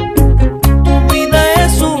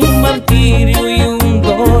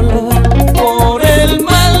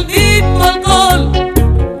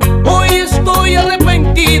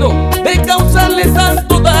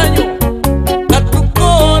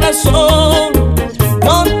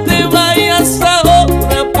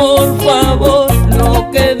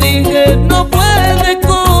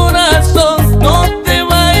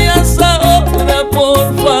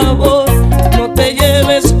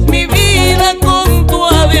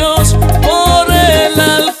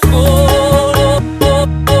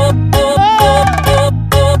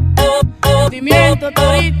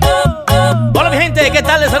 gente, ¿qué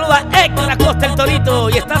tal? Les saluda Héctor Acosta el Torito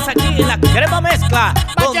y estás aquí en la Crema Mezcla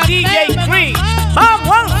con DJ Cream.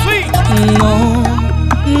 ¡Vamos así!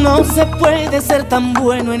 No se puede ser tan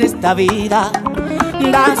bueno en esta vida.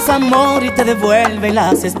 Das amor y te devuelven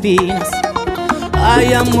las espinas.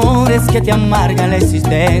 Hay amores que te amargan la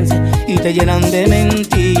existencia y te llenan de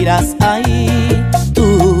mentiras. Ay,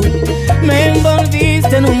 tú me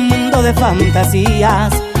envolviste en un mundo de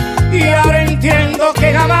fantasías y ahora entiendo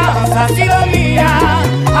que jamás ha sido mía.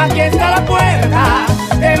 Aquí está la puerta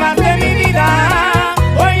de más de mi vida.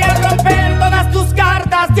 Voy a romper todas tus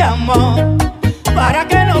cartas de amor para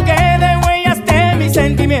que no quede huellas de mis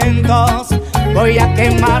sentimientos. Voy a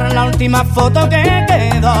quemar la última foto que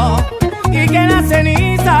quedó y que las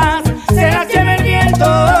cenizas se las lleve el viento.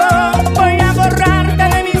 Voy a borrarte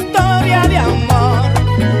de mi historia de amor.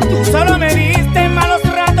 Tú solo me diste malos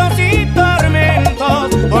ratos y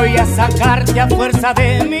tormentos. Voy a sacarte a fuerza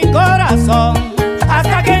de mi corazón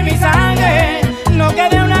hasta que en mi sangre no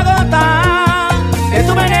quede una gota de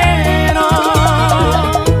tu veneno.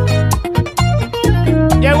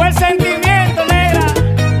 Llegó el sentimiento, negra.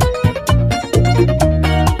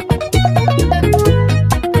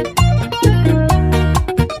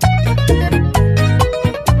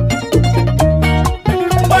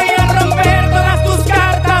 Voy a romper todas tus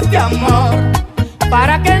cartas de amor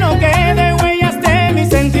para que no quede huellas de mis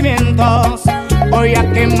sentimientos. Voy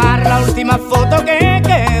a quemar la última foto que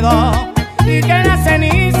quedó y que las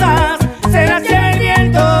cenizas se las lleve el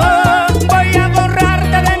viento. Voy a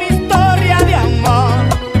borrarte de mi historia de amor.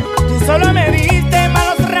 Tú solo me diste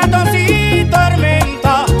malos ratos y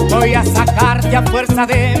tormentos. Voy a sacarte a fuerza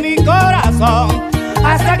de mi corazón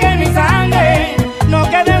hasta que en mi sangre no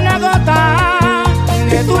quede una gota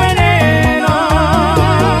de tu veneno.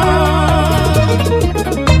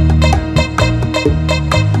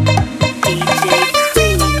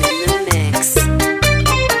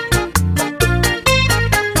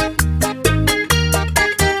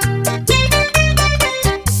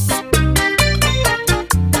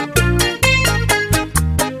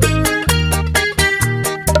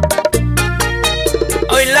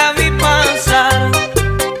 Hoy la vi pasar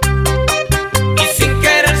y sin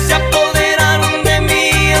querer se apoderaron de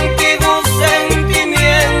mí antiguos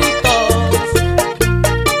sentimientos.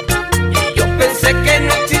 Y yo pensé que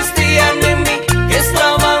no existían en mí, que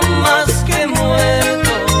estaban más que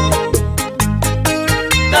muertos.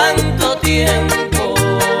 Tanto tiempo.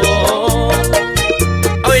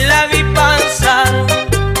 Hoy la vi pasar.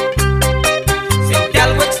 Sentí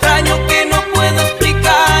algo extraño que no puedo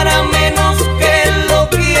explicar a menos que lo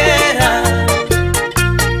quiera.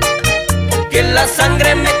 Que la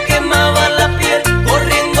sangre me quemaba la piel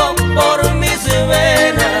corriendo por mis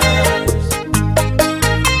venas.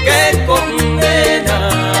 ¡Qué condena!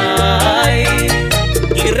 Ay,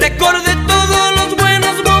 y recordé todos los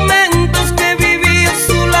buenos momentos que viví a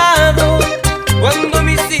su lado, cuando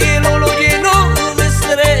mi cielo lo llenó de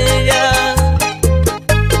estrellas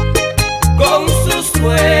con sus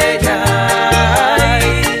huellas.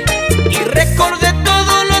 Y recordé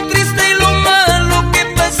todo lo triste y lo malo que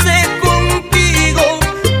pasé contigo,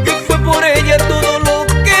 que fue por ella todo lo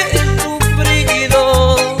que he sufrido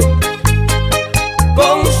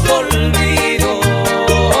con su olvido.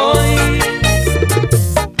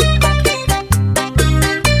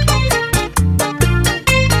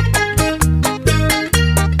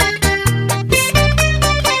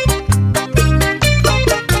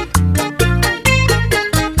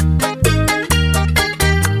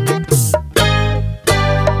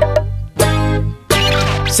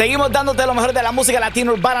 Seguimos dándote lo mejor de la música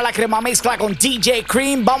latina urbana, la Crema Mezcla con DJ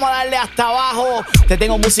Cream. Vamos a darle hasta abajo. Te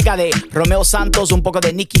tengo música de Romeo Santos, un poco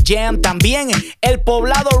de Nicky Jam. También el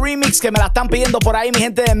Poblado Remix, que me la están pidiendo por ahí mi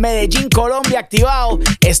gente de Medellín, Colombia, activado.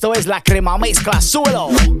 Esto es la Crema Mezcla, súbelo.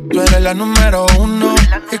 Tú eres la número uno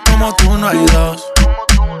y como tú no hay dos.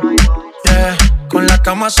 Yeah. Con la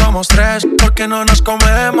cama somos tres porque no nos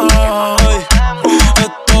comemos.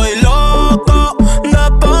 Estoy loco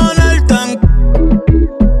de ponerte en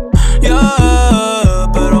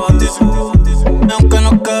pero a ti aunque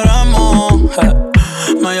no queremos,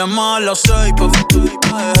 me llamas a las 6 pa'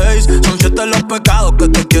 face. Son 7 los pecados que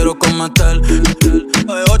te quiero cometer. De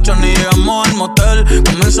 8 ni llegamos al motel.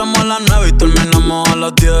 Comenzamos a las 9 y terminamos a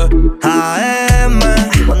las 10 AM.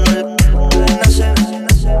 Cuando nace,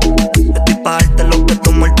 estoy pa' darte lo que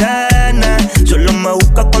tú me ordenes. Solo me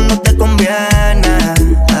buscas cuando te conviene.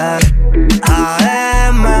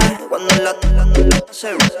 AM. Cuando la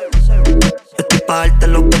estoy pa' darte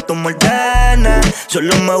lo que tú me ordenes.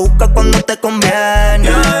 Solo me buscas cuando te conviene.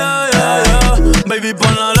 Baby,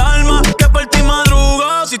 pon la alarma que por ti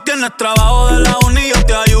madruga. Si tienes trabajo de la uni yo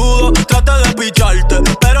te ayudo. Trata de pichar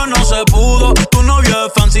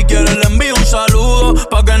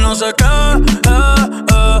sé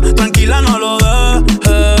qué, tranquila no lo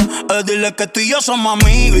dejes. Dile que tú y yo somos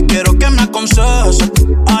amigos y quiero que me aconsejes.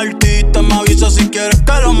 Artista, me avisa si quieres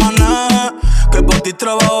que lo maneje. Que por ti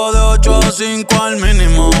trabajo de 8 a 5 al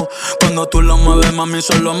mínimo. Cuando tú lo mueves, mami,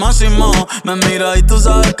 soy lo máximo. Me mira y tú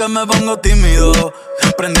sabes que me pongo tímido.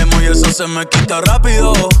 Prendemos y eso se me quita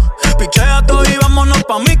rápido. Pichea todo y vámonos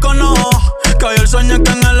pa' Mykonos. Que hoy el sueño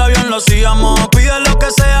que en el avión lo hacíamos. Pide lo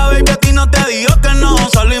que sea, baby, a ti no te digo que no.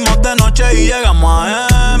 Salimos de noche y llegamos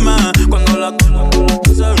a M. Cuando la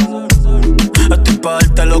estoy pa'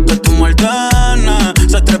 darte lo que tú me ordenes.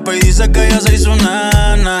 Se trepa y dice que ella se hizo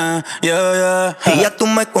nana. Yeah, yeah. Y ya tú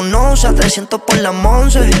me conoces, 300 por las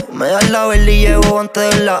 11. Me das la vela y llego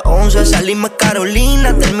antes de las 11. Salimos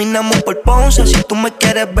Carolina, terminamos por Ponce. Si tú me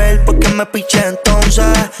quieres ver, ¿por qué me piché entonces?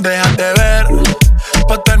 Déjate ver,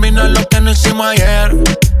 pa' terminar lo que no hicimos ayer.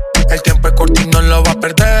 El tiempo es corto y no lo va a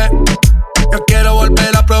perder. Yo quiero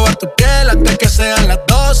volver a probar tu piel antes que sean las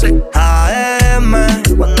 12 AM,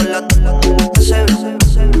 cuando la se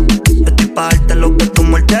estoy pa' darte lo que tú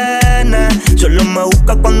me ordenes. Solo me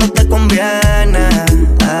buscas cuando te conviene.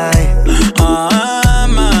 Ay.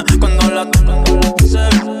 AM, cuando la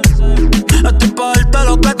estoy pa' darte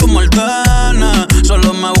lo que tú me ordenes.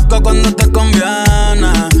 Solo me buscas cuando te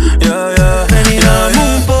conviene. Yeah, yeah. Ven y dame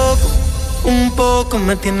un poco,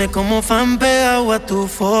 me tiene como fan pegado a tu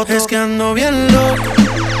foto. Es que ando bien loco,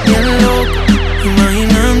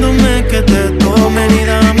 imaginándome que te tomen. Y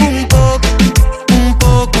dame un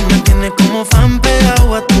poco, me tiene como fan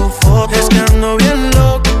pegado a tu foto. Es que ando bien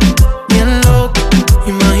loco,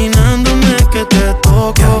 imaginándome que te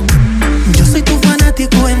toco. Yo soy tu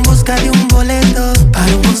fanático en busca de un boleto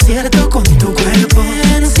para un concierto con tu cuerpo.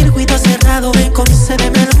 En un circuito cerrado, ven,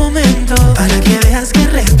 concédeme el momento para que veas que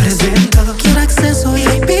represento. Quiero acceso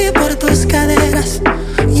VIP por tus caderas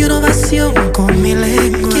y una ovación con mi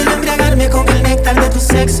lengua. Quiero embriagarme con el néctar de tu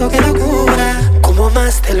sexo, qué locura, como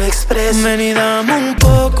más te lo expreso. Ven y dame un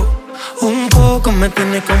poco, me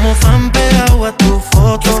tiene como fan pegado a tu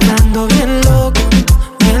foto. Estando bien loco,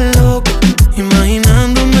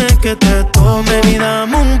 imaginándome que te tomen. Y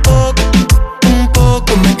dame un poco,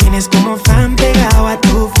 me tienes como fan pegado a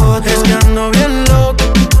tu foto. Estando bien loco,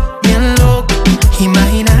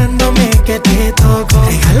 imaginándome que te toco.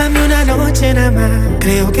 Regálame una noche nada más,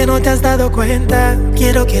 creo que no te has dado cuenta.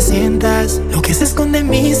 Quiero que sientas lo que se esconde en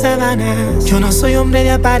mis sábanas. Yo no soy hombre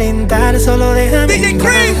de aparentar, solo déjame DJ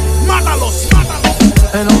Cream, mátalos.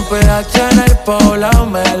 En un PH en el poblado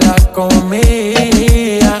me la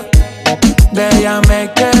comía. De ella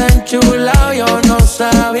me quedé enchulado, yo no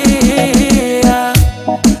sabía.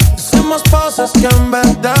 Hicimos cosas que en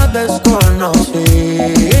verdad desconocía.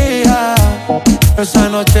 Esa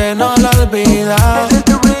noche no la olvidaba. Le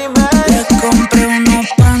compré unos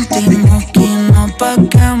panties mosquinos pa'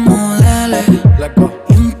 que modele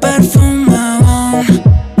y un perfume bon.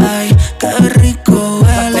 Ay, qué rico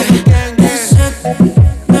huele. Ese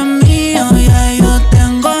es mío, ya yo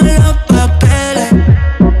tengo los papeles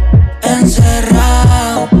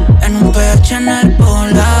encerrados en un PH en el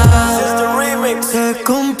poblado. Te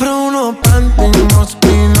compro unos panties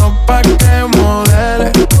mosquinos pa' que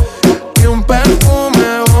modele y un perfume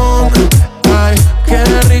bon. Ay, qué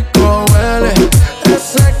rico huele.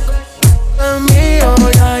 Ese es mío,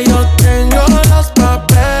 ya yo tengo los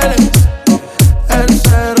papeles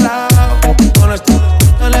encerrados. Con esto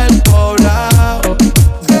en el poblado.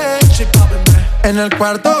 En el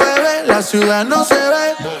cuarto, bebé, la ciudad no se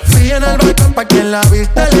ve. Fui en el balcón pa' que la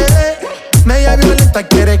vista le dé. Media violenta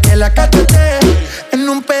quiere que la cachete. En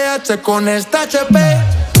un PH con esta HP.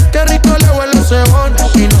 Qué rico le huele el cebón.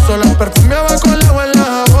 Y no solo el perfume abajo, le huele el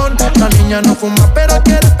jabón. La niña no fuma pero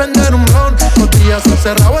quiere prender un blon. Botellas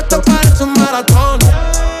encerrado, esto parece un maratón.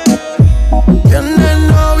 Tiene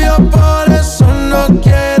novio, por eso no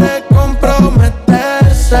quiere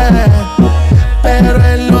comprometerse. Pero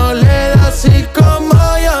él no le da así como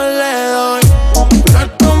yo le doy. Le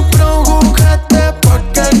compro un juguete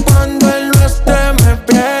porque cuando él no esté me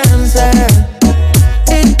piense.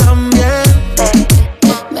 Y también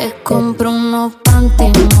Me compro unos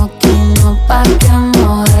panties mosquinos pa' que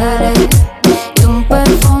modele y un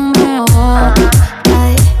perfume bon.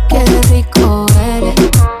 Ay, qué rico eres.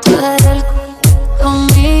 Tú eres el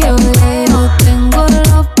conmigo y yo tengo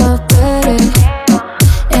los papeles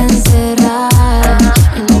encerrados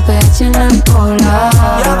en un PH en el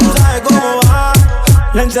poblado. Ya tú sabes cómo va.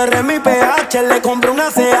 Le encerré en mi PH, le compré una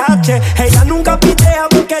CH. Ella nunca pitea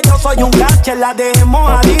porque yo soy un cache. La dejé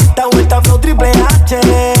mojadita, vuelta flow triple H.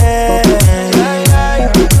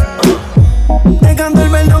 Te canto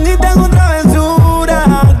el perdón y tengo travesura.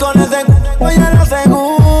 Con ese voy a la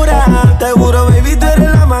segura. Te juro, baby, tú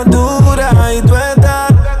eres la más dura.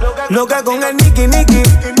 Loca con el Nicky Nicky.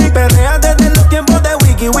 Perrea desde los tiempos de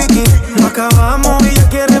Wiki Wiki. No acabamos y ya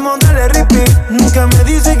quiere montarle repeat. Nunca me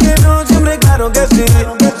dice que no, siempre claro que sí.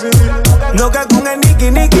 Loca con el Nicky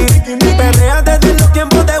Nicky. Perrea desde los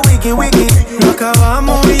tiempos de Wiki Wiki. No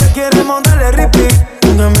acabamos y ya quiere montarle repeat.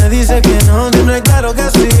 Nunca me dice que no, siempre claro que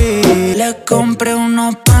sí. Le compré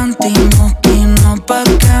unos panty mosquinos pa'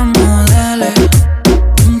 que modele.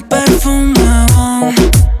 Un perfume bon,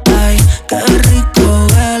 ay, qué rico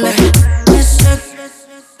huele. Ese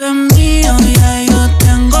es mío, ya yo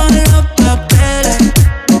tengo los papeles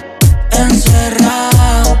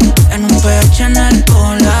encerrados en un pecho en el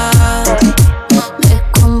polar. Me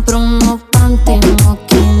compro unos panty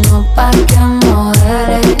mosquinos pa' que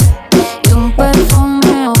modele. Y un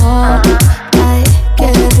perfume bon, ay,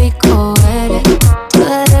 qué rico eres. Tú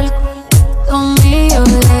eres el mío,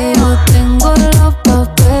 ya yo tengo los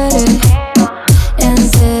papeles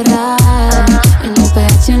encerrados en un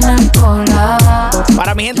pecho en el polar.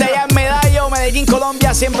 Para mi gente allá en Medallo, Medellín,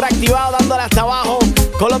 Colombia, siempre activado, dándole hasta abajo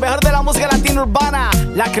con lo mejor de la música latina urbana.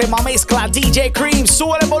 La crema mezcla DJ Cream,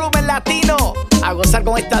 sube el volumen latino a gozar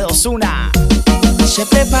con esta de Ozuna. Se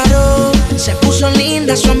preparó, se puso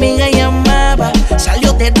linda, su amiga llamaba.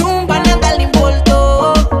 Salió de rumba, nada le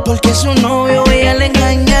importó, porque su novio ella le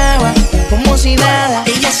engañaba, como si nada.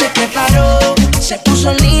 Ella se preparó, se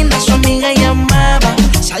puso linda, su amiga llamaba.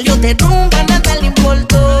 Salió de rumba, nada le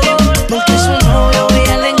importó, porque su novio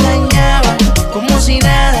ella le engañaba, como si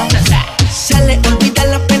nada. Se le olvida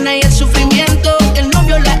la pena y el sufrimiento. El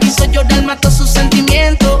novio la hizo llorar, mató sus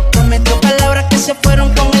sentimientos. Prometió palabras que se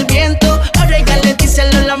fueron con el viento. Ahora ella le dice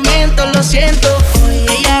lo lamento, lo siento. Hoy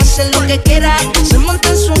ella hace lo que quiera. Se monta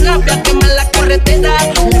en su nave a quemar la carretera.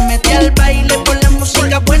 Le mete al baile con la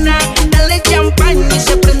música buena. Dale champaña y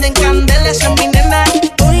se prenden candelas, esa es mi nena.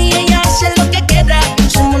 Hoy ella hace lo que quiera.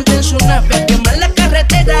 Se monta en su nave a quemar la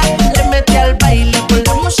carretera. Le mete al baile con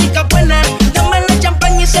la música buena. Dame la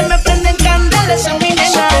champaña y se me prenden candelas, esa es mi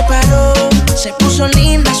nena. Se preparó, se puso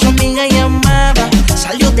linda, su amiga llamaba.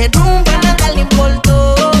 Salió de rumba, nada le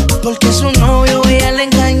importó, porque su novio ella le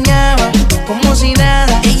engañaba, como si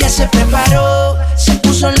nada. Ella se preparó, se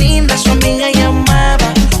puso linda, su amiga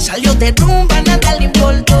llamaba. Salió de rumba, nada le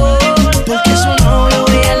importó, porque su novio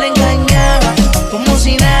ella le engañaba, como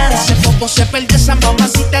si nada. Hace poco se perdió esa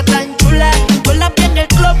mamacita tan chula. Yo la vi en el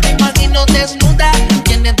club, me imagino desnuda.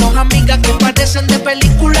 Tiene dos amigas que parecen de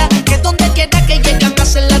película, que donde quiera que llegan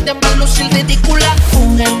hacen las demás lucir ridícula.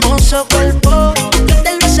 Un hermoso cuerpo, yo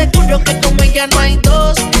te lo aseguro que como ella no hay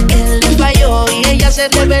dos. Él le falló y ella se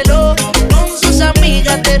reveló. Con sus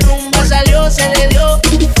amigas de rumba salió, se le dio.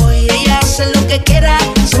 Hoy ella hace lo que quiera.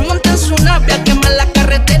 Se monta en su nave a quemar la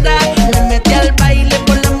carretera. Le mete al baile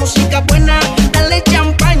con la música buena. Dale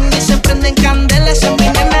champaña y se prenden candelas, esa es mi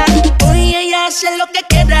nena. Hoy ella hace lo que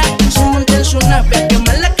quiera. Se monta en su nave a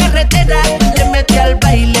quemar la carretera. Le mete al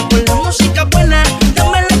baile con la música buena.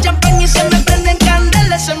 Dame la champaña y se me prenden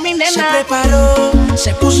candelas, esa es mi nena. Se preparó,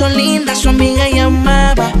 se puso linda, su amiga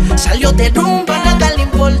llamaba. Salió de rumba, nada le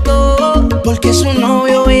importó, porque su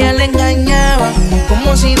novio ella le engañaba,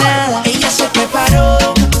 como si nada. Ella se preparó,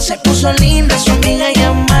 se puso linda, su amiga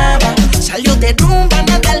llamaba. Salió de rumba,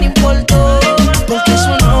 nada le importó, porque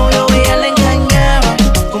su novio ella le engañaba,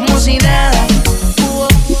 como si nada.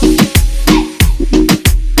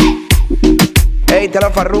 Hey, te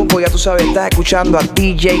la Farruko, ya tú sabes, estás escuchando a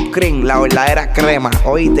DJ Cream, la verdadera crema.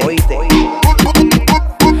 Oíste, oíste.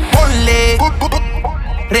 Ponle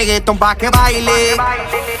reggaeton pa' que baile,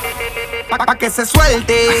 pa' que se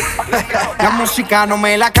suelte. La música no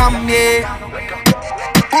me la cambie.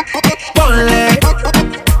 Ponle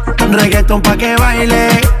reggaeton pa' que baile,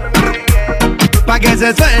 pa' que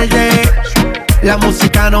se suelte. La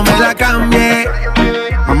música no me la cambie.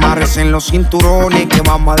 Amárrese en los cinturones que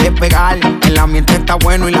vamos a despegar. El ambiente está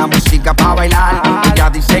bueno y la música pa' bailar. Ella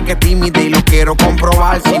dice que es tímida y lo quiero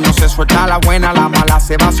comprobar. Si no se suelta la buena, la mala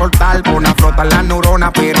se va a soltar. Pon a frotar las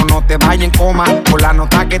neuronas, pero no te vayas en coma. Por la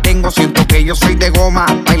nota que tengo siento que yo soy de goma.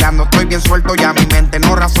 Bailando estoy bien suelto, ya mi mente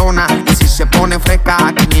no razona. Y si se pone fresca,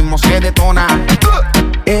 aquí mismo se detona.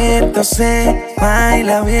 Esto se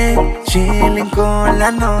baila bien, chilling con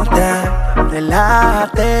la nota.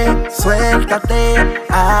 Relájate, suéltate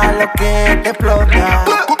a lo que te explota.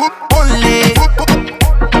 Ponle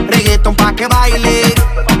reggaeton pa' que baile,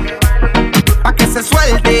 pa' que se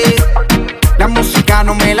suelte. La música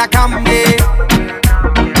no me la cambie.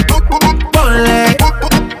 Ponle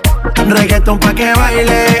reggaeton pa' que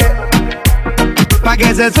baile, pa'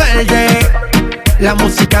 que se suelte. La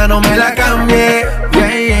música no me la cambie.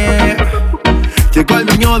 Yeah, yeah. Llegó el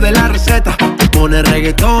dueño de la receta. pone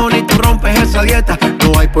reggaetón y tú rompes esa dieta.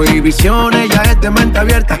 No hay prohibiciones, ya es de mente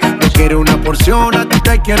abierta. No quiero una porción, a ti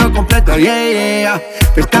te quiero completa. Yeah, yeah.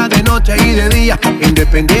 Fiesta de noche y de día,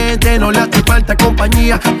 independiente, no le hace falta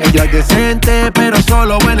compañía. Ella es decente, pero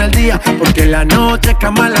solo buena el día, porque en la noche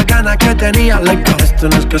cama las ganas que tenía. Like, esto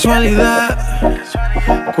no es casualidad,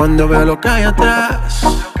 cuando veo lo que hay atrás.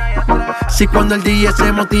 Si cuando el DJ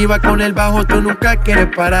se motiva con el bajo, tú nunca quieres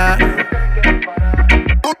parar.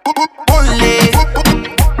 Ponle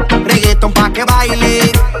reggaeton pa' que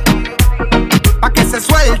baile, pa' que se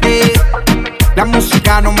suelte. La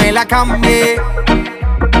música no me la cambie.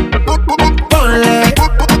 Ponle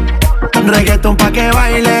reggaeton pa' que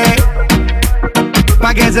baile,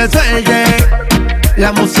 pa' que se suelte.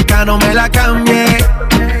 La música no me la cambie.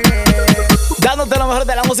 Dándote lo mejor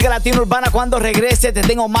de la música latina urbana. Cuando regrese te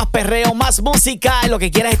tengo más perreo, más música. Lo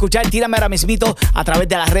que quieras escuchar, tírame ahora mismito a través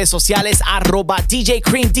de las redes sociales @DJ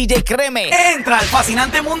Cream, DJ Creme. Entra al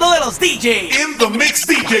fascinante mundo de los DJs. In the Mix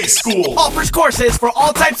DJ School. Offers courses for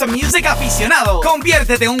all types of music aficionado.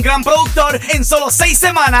 Conviértete en un gran productor en solo 6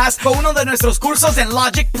 semanas con uno de nuestros cursos en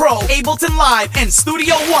Logic Pro, Ableton Live and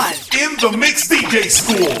Studio One. In the Mix DJ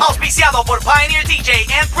School. Auspiciado por Pioneer DJ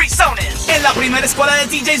and PreSonus. En la primera escuela de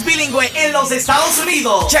DJs bilingüe en los Estados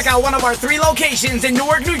Unidos. Check out one of our 3 locations in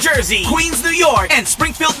Newark, New Jersey, Queens, New York, and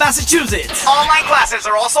Springfield, Massachusetts. Online classes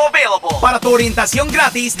are also available. Para tu orientación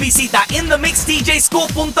gratis, visita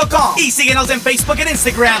inthemixdjschool.com y síguenos en Facebook and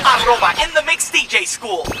Instagram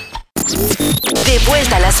 @inthemixdjschool. De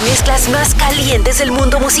vuelta a las mezclas más calientes del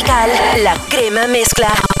mundo musical. La Crema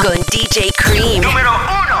Mezcla con DJ Cream. Número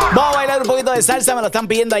 1. Vamos a bailar un poquito de salsa, me lo están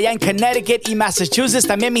pidiendo allá en Connecticut y Massachusetts.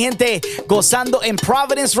 También mi gente gozando en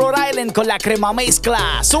Providence, Rhode Island con la Crema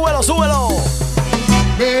Mezcla. ¡Súbelo, súbelo!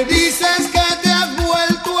 Me dices que te has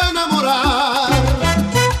vuelto a enamorar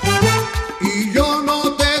y yo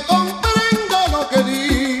no te comprendo lo que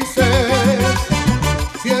dices.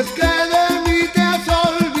 Si es que de mí te has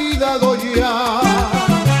olvidado ya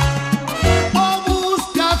o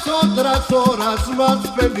buscas otras horas más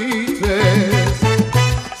felices.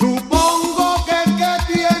 Supongo que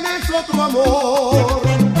tienes otro amor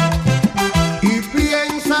y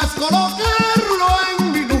piensas colocarlo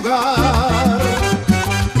en mi lugar,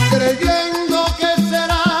 creyendo que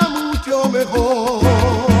será mucho mejor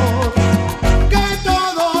que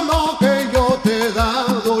todo lo que yo te he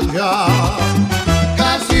dado ya.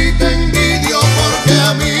 Casi te envidio porque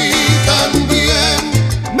a mí también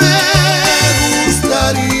me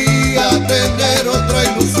gustaría tener otra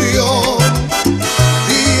ilusión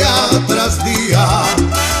día tras día.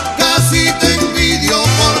 Casi te envidio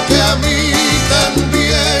porque a mí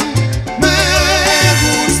también me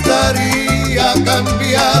gustaría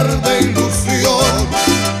cambiar de ilusión,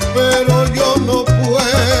 pero yo no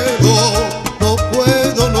puedo, no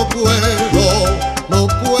puedo, no puedo, no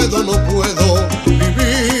puedo, no puedo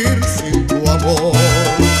vivir sin tu amor.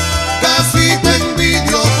 Casi te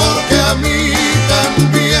envidio porque a mí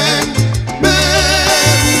también me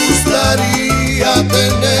gustaría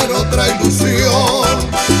tener otra ilusión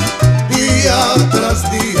día tras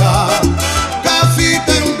día. Casi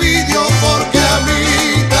te envidio porque a mí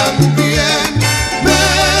también me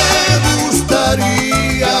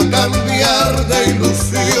gustaría cambiar de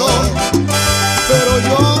ilusión, pero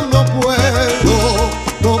yo no puedo,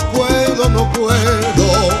 no puedo, no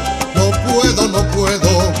puedo, no puedo, no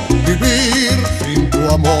puedo vivir sin tu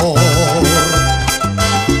amor.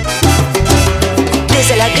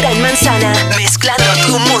 Desde la Gran Manzana, mezclando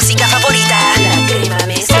tu música favorita. La Crema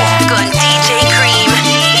Mezcla con DJ Cream.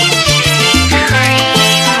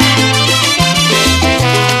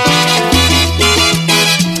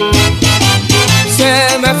 Se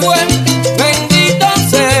me fue, bendito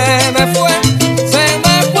se me fue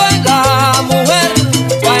la mujer,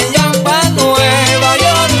 vayan pa' Nueva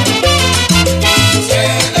York. Se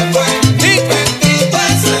le fue, y bendito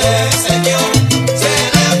ese señor, se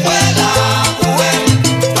le fue la mujer,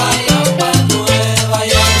 vayan pa' Nueva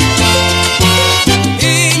York. Y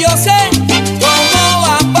yo sé cómo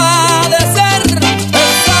va a padecer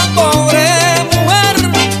esa pobre mujer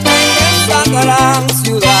en esa gran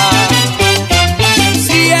ciudad.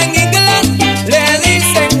 Si en inglés le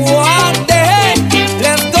dicen what the heck,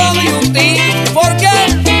 let's go you think, porque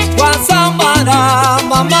vas a amar a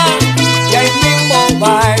mamá y ahí mismo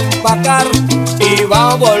va a empacar y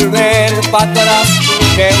va a volver para atrás.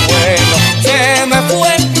 Qué bueno, se me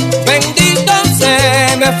fue, bendito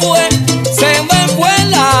se me fue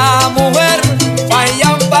la mujer,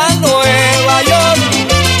 vayan pa' Nueva York.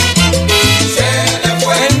 Se le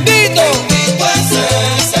fue, bendito ese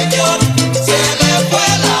señor, se le fue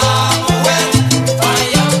la mujer,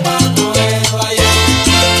 vayan pa' Nueva York.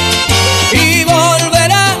 Y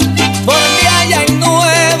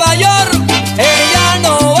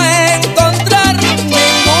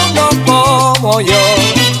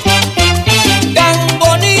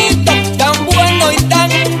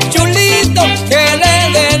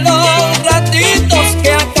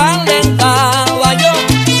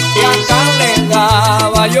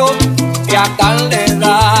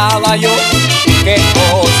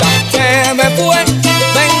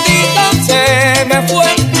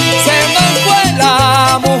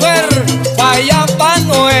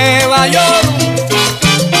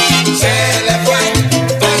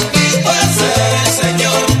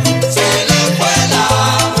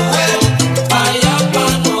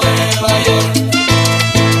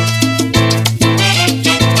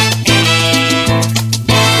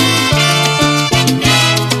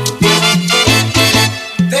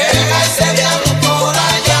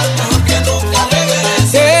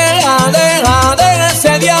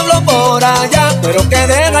lo que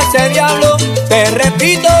deja ese diablo, te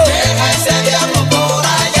repito. Deja ese diablo por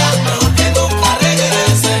allá, mejor que nunca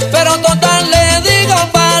regrese. Pero total le digo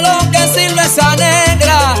pa' lo que sirve esa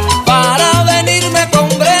negra, para venirme con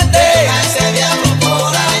brete. Deja ese diablo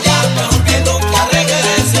por allá, mejor que nunca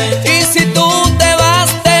regrese. Y si tú te vas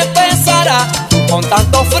te pesará, con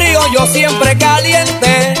tanto frío yo siempre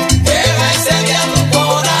caliente. Deja ese diablo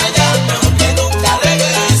por allá, mejor que nunca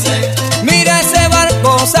regrese. Mira ese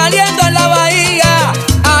barco saliendo en la bahía,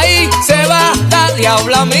 ahí se va la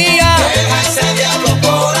diabla mía. Deja ese diablo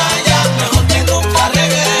por allá, mejor que nunca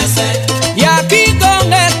regrese. Y aquí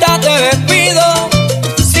con esta te despido,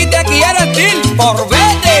 si te quieres ir, por vete.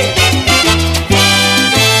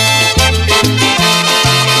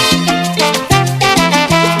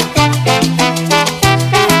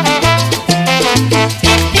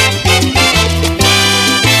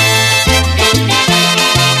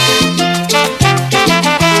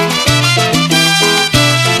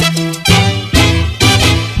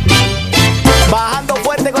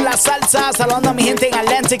 Saludando a mi gente en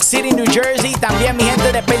Atlantic City, New Jersey. También mi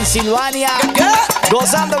gente de Pensilvania.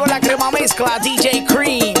 Gozando con la crema mezcla DJ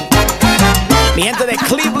Cream. Mi gente de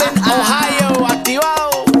Cleveland, Ohio.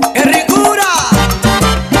 Activado. ¡Qué ricura!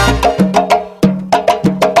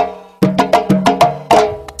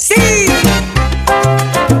 ¡Sí!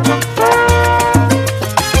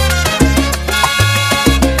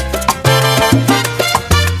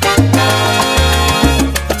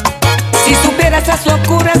 Si supieras esas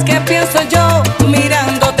locuras que pienso yo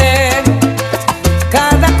mirándote,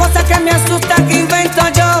 cada cosa que me asusta que invento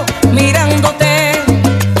yo mirándote.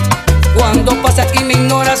 Cuando pasas y me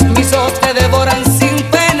ignoras, mis ojos te devoran sin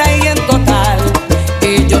pena y en total.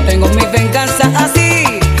 Y yo tengo mi venganza así,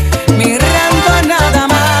 mirando nada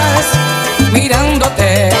más,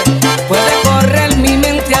 mirándote. Puede correr mi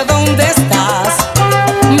mente a donde estás,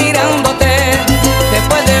 mirándote.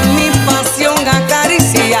 Después de mi pasión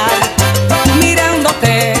acariciar,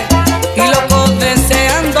 mirándote y loco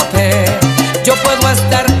deseándote. Yo puedo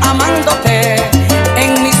estar amándote,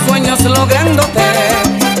 en mis sueños lográndote,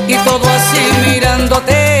 y todo así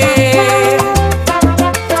mirándote.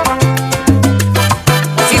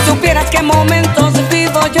 Si supieras qué momentos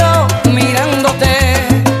vivo yo mirándote,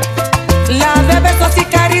 la de besos y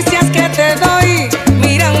caricias que te doy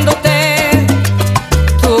mirándote.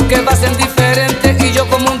 Tú que vas en diferente y yo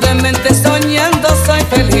como un demente soñando soy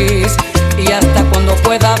feliz. Y hasta cuando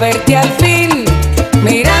pueda verte al fin,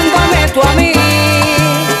 mirándome tú a mí,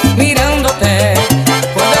 mirándote.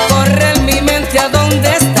 Puede correr mi mente a donde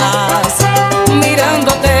estás,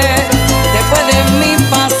 mirándote. Después de mi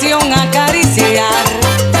pasión acariciar,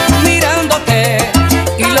 mirándote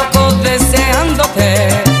y loco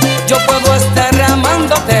deseándote. Yo puedo estar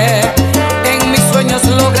amándote, en mis sueños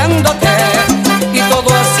lográndote, y todo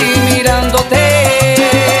así mirándote.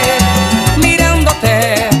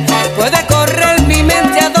 Mirándote, puede correr mi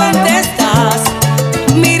mente a donde estás,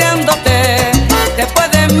 mirándote.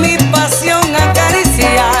 Después de mi pasión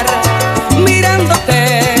acariciar,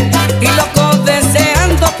 mirándote y loco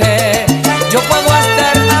deseándote. Yo puedo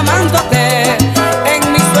estar amándote,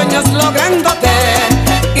 en mis sueños lográndote,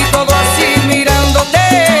 y todo así mirándote.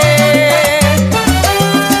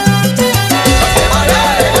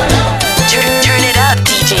 Turn it up,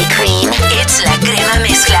 DJ Cream. It's la crema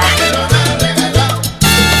mezcla.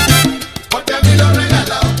 Porque a mí lo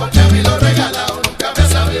regalado, porque a mí lo regalado, nunca me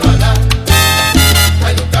sabí bailar.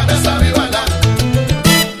 Ay, nunca me sabí bailar.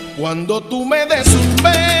 Cuando tú me des un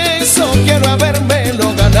beso, quiero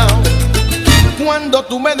habérmelo ganado. Cuando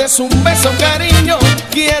tú me des un beso, cariño,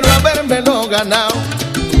 quiero habérmelo ganado.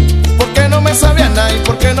 Porque no me sabía nada y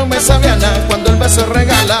porque no me sabía nada cuando el beso es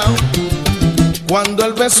regalado. Cuando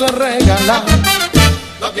el beso es regalado,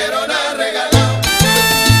 no quiero nada regalado.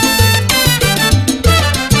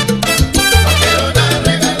 No quiero nada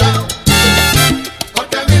regalado.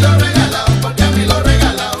 Porque a mí lo regalado, porque a mí lo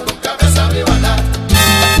regalado, nunca me sabí bailar.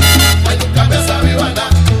 Ay, nunca me sabí bailar.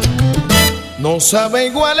 No sabe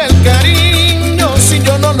igual el cariño si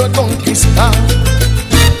yo no lo he conquistado.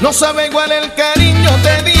 No sabe igual el cariño,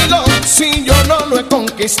 te digo, si yo no lo he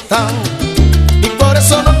conquistado. Y por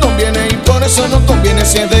eso no conviene, y por eso no conviene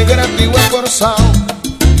si es de gratis o es forzado.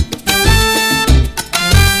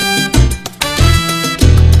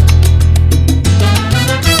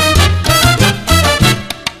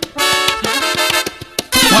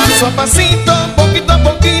 Paso a pasito, poquito a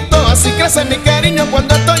poquito, así crece mi cariño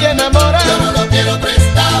cuando estoy enamorado. Yo no lo quiero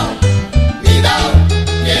prestado, ni dado,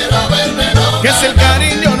 quiero habérmelo. Que si el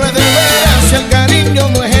cariño no es de veras, si el cariño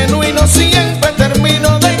no es genuino, siempre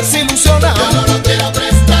termino desilusionado. Yo no lo quiero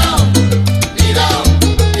prestado, ni dado,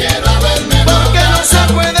 quiero habérmelo. Porque no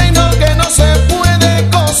se puede y no que no se puede.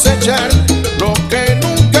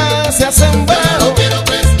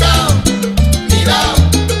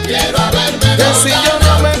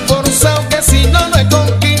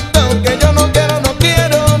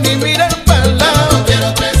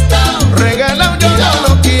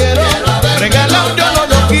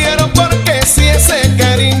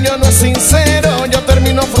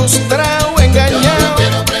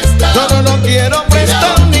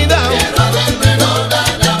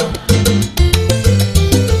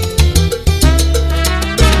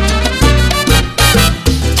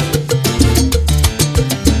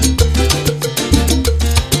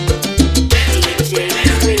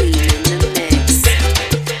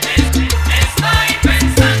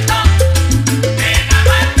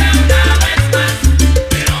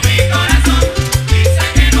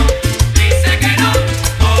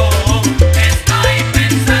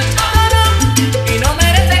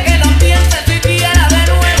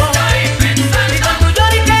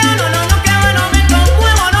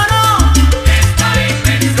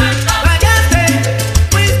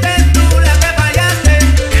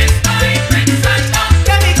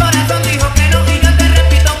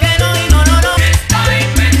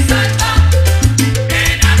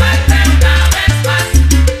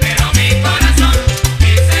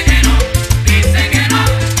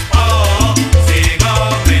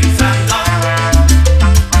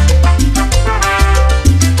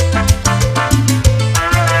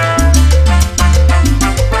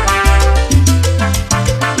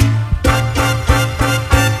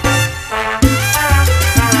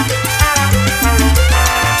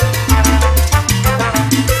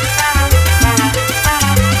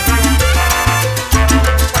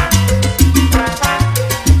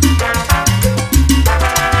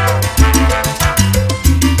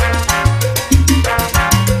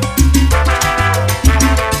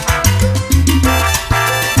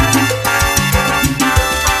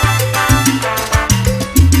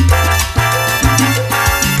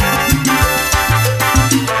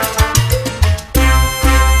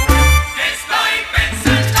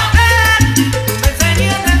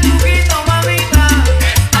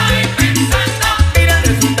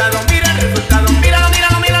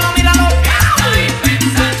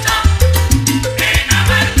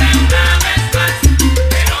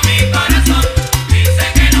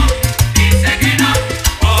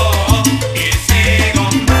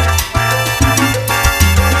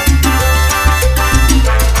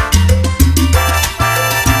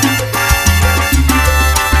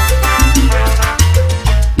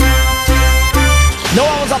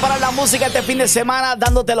 para la música este fin de semana,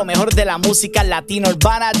 dándote lo mejor de la música latino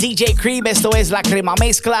urbana. DJ Cream, esto es La Crema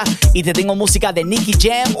Mezcla. Y te tengo música de Nicky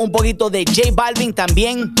Jam, un poquito de J Balvin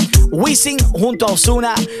también, Wisin junto a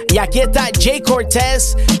Ozuna. Y aquí está Jay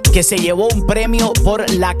Cortez, que se llevó un premio por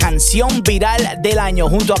la canción viral del año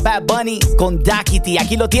junto a Bad Bunny con Daquiti.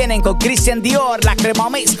 Aquí lo tienen con Christian Dior, La Crema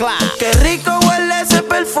Mezcla. Qué rico huele ese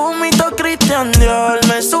perfumito Christian Dior.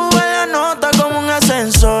 Me sube la nota como un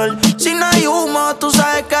ascensor. Si no hay humo, tú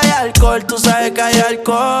sabes que hay alcohol. Tú sabes que hay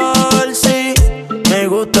alcohol, sí. Me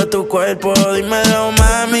gusta tu cuerpo, dímelo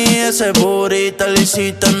mami. Ese burrito lo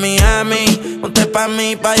hiciste en Miami. Ponte pa'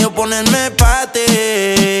 mí, pa' yo ponerme pa' ti.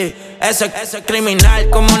 Ese criminal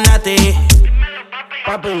como Nati.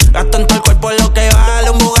 Gasto en todo el cuerpo lo que vale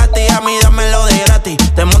un Bugatti. A mí dámelo de gratis.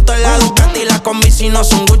 Te monto en la Ducati, las combi si no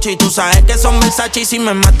son Gucci. Tú sabes que son Versace y si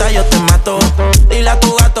me mata yo te mato. Dile a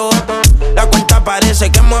tu gato, la cuenta parece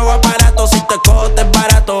que muevo aparato. Si te cojo te es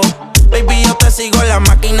barato. Baby, yo te sigo en la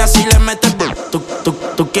máquina si le metes.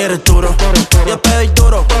 Tú quieres duro, yo te doy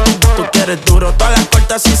duro. Tú quieres duro, todas las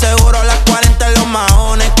cortas y seguro. Las 40 en los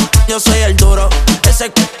maones, yo soy el duro.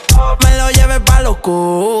 Ese me lo lleve pa' lo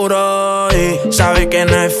oscuro. Y sabe que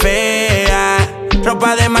no es fea.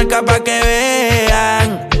 Ropa de marca pa' que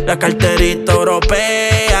vean. La carterita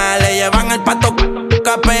europea. Le llevan el pato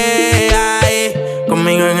capea. Y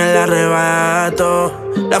conmigo en el arrebato.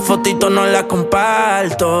 La fotito no la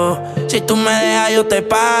comparto. Si tú me dejas yo te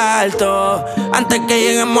parto. Antes que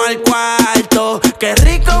lleguemos al cuarto. Qué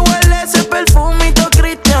rico huele ese perfumito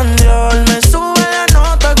Christian Dior. Me sube la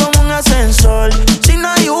nota como un ascensor. Si no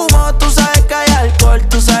hay humo, tú sabes que hay alcohol.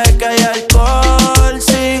 Tú sabes que hay alcohol,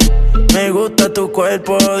 sí. Me gusta tu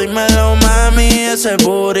cuerpo, dímelo mami. Ese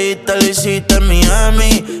burrito lo hiciste en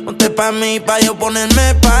Miami. Ponte pa' mí, pa' yo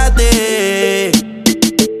ponerme pa' ti.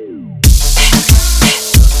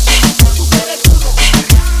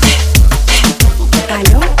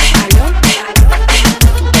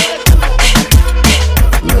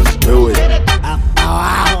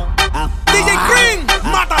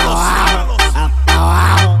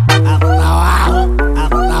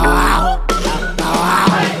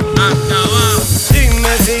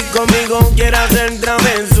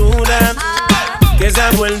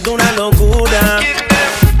 Vuelto una locura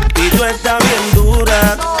y tú estás bien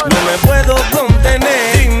dura, no me puedo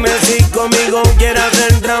contener. Dime si conmigo quieres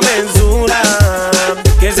hacer travesura,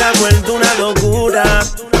 que se ha vuelto una locura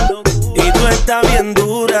y tú estás bien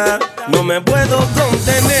dura, no me puedo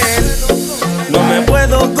contener, no me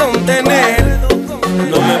puedo contener,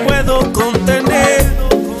 no me puedo contener,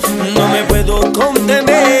 no me puedo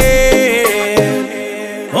contener.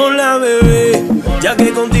 Hola bebé, ya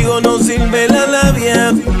que contigo no sirve la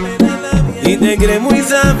labia y te crees muy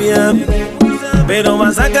sabia, pero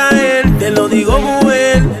vas a caer, te lo digo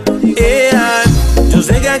mujer. Yo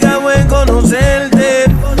sé que acabo de conocerte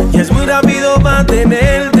y es muy rápido para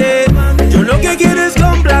tenerte. Yo lo que quiero es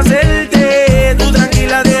complacerte, tú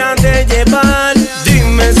tranquila déjate llevar.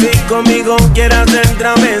 Dime si conmigo quieres hacer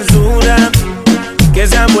travesura, que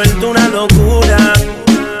se ha vuelto una locura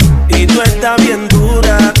y tú estás bien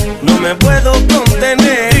dura, no me puedo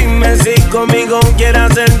contener. Dime si conmigo quieres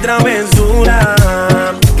hacer travesura,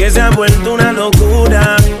 que se ha vuelto una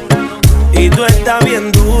locura y tú estás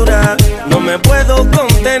bien dura, no me puedo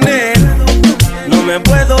contener, no me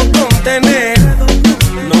puedo contener,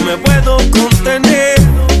 no me puedo contener,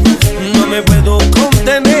 no me puedo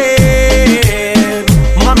contener.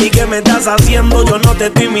 Mami, ¿qué me estás haciendo? Yo no te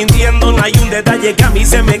estoy mintiendo. No hay un detalle que a mí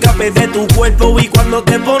se me escape de tu cuerpo. Y cuando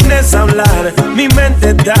te pones a hablar, mi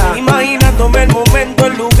mente está imaginándome el momento,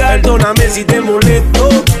 el lugar. Perdóname si te molesto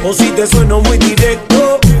o si te sueno muy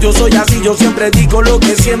directo. Yo soy así, yo siempre digo lo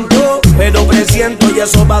que siento, pero presiento y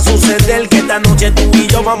eso va a suceder. Que esta noche tú y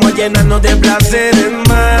yo vamos a llenarnos de placeres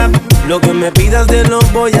más. Lo que me pidas te lo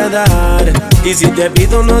voy a dar. Y si te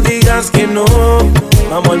pido no digas que no.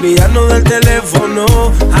 Vamos a olvidarnos del teléfono.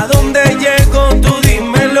 ¿A dónde llego? Tú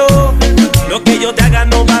dímelo. Lo que yo te haga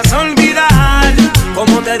no vas a olvidar.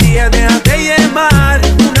 Como te dije, déjate llevar.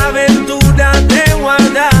 Una aventura te voy a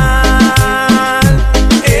dar.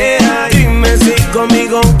 Dime si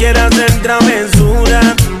conmigo quieres hacer travesura,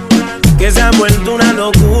 que se ha vuelto una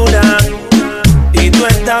locura y tú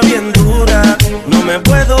estás bien dura, no me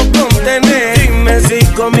puedo contener. Dime si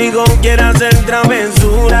conmigo quieres hacer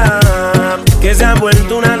travesura, que se ha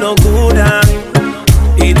vuelto una locura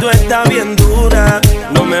y tú estás bien dura,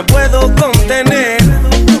 no me puedo contener,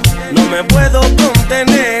 no me puedo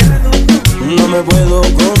contener, no me puedo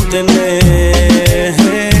contener.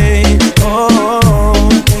 Oh,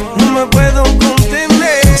 no me puedo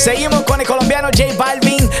contener. Seguimos con el colombiano J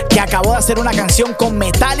Balvin, que acabó de hacer una canción con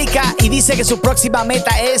Metallica y dice que su próxima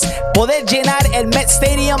meta es poder llenar el Met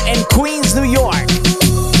Stadium en Queens, New York.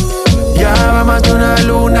 Ya va más de una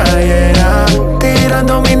luna llena,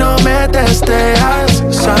 tirándome y no me testeas.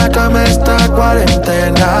 Sácame esta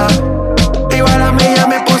cuarentena. Igual a mí ya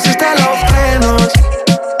me pusiste los frenos,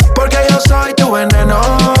 porque yo soy tu veneno,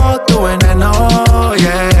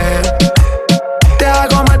 yeah. Te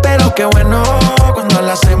hago mal pero qué bueno cuando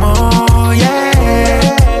lo hacemos,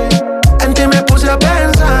 yeah. En ti me puse a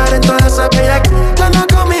pensar en toda esa bella cuando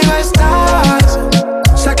conmigo estás.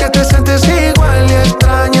 Sé que te sientes igual y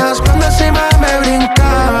extrañas cuando encima me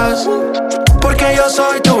brincas, porque yo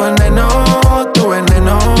soy tu veneno,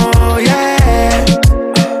 yeah.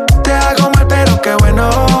 Te hago mal pero qué bueno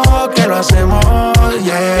que lo hacemos,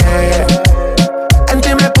 yeah. En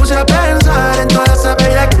ti me puse a pensar en toda esa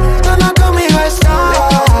bella cuando conmigo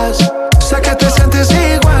estás. Sé que te sientes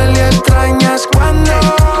igual y extrañas cuando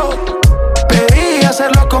pedí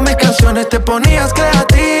hacerlo con mis canciones. Te ponías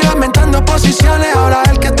creativa, inventando posiciones. Ahora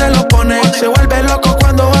el que te lo pone se vuelve loco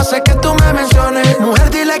cuando hace que tú me menciones. Mujer,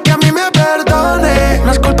 dile que a mí me perdone.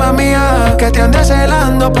 No es culpa mía que te andes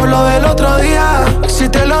celando por lo del otro día. Si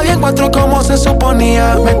te lo di en 4 como se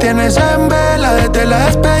suponía. Me tienes en vela desde la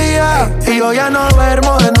despedida y yo ya no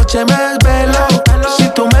duermo, de noche me desvelo. Si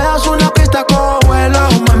tú me das una pista cojo vuelo.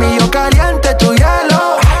 Mami, yo caliente tu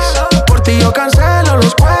hielo. Por ti yo cancelo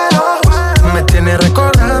los cueros. Me tienes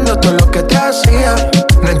recordando todo lo que te hacía.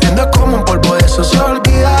 No entiendo cómo un polvo de eso se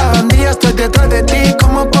olvida. Un día estoy detrás de ti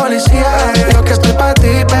como policía. Yo que estoy pa'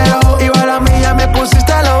 ti, pero igual a mí ya me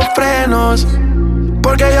pusiste los frenos,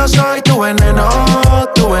 porque yo soy tu veneno,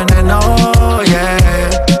 yeah.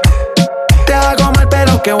 Te hago mal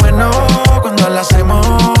pero qué bueno cuando lo hacemos,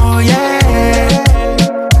 yeah.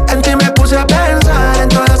 En ti me puse a pensar en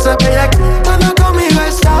toda esa bella cuando conmigo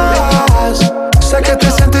estás. Sé que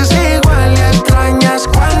te sientes igual y extrañas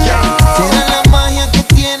cuando será la magia que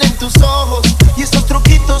tienen tus ojos y esos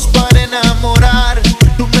truquitos para enamorar.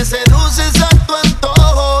 Tú me seduces a tu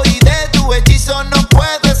antojo y de tu hechizo no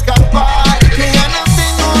puedo escapar. Que ganas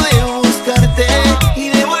tengo de buscarte y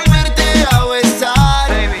de volverte a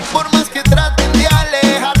besar. Por más que traten de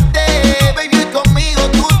alejarte, baby, conmigo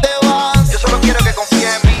tú te vas. Yo solo quiero que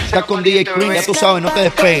confíes en mí. Estás con DJ Cream, ya tú sabes, no te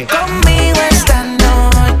despegues. Conmigo esta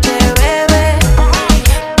noche, bebé,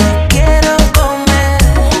 te quiero comer,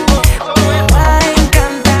 te va a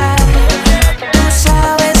encantar. Tú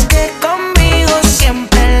sabes que conmigo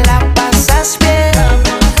siempre la pasas bien.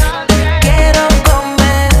 Te quiero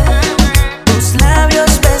comer, tus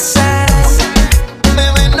labios besar.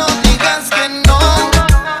 Bebé, no digas que no,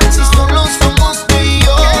 si solo somos tú y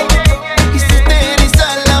yo. Y se te eriza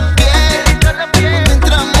la piel cuando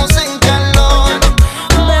entramos en calor.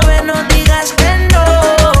 Bebé, no digas que no,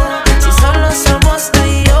 si solo somos tú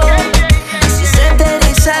y yo. Si se te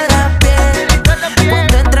eriza la piel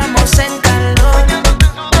cuando entramos en calor.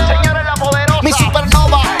 Mi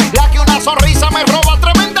supernova, la que una sonrisa me roba,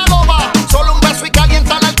 tremenda loba. Solo un beso y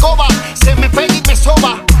calienta la alcoba, se me pega y me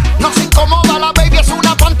soba. No se incomoda, la baby es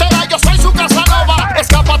una pantera, yo soy su Casanova.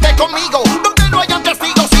 Escápate conmigo, donde no hayan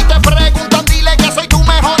testigos. Si te preguntan, dile que soy tu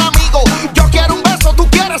mejor amigo. Yo quiero un beso, tú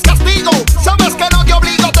quieres castigo. Sabes que no te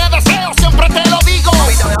obligo, te deseo, siempre te lo digo.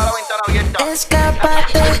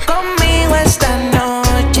 Escápate conmigo esta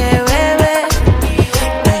noche, bebé.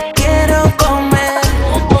 Te quiero comer,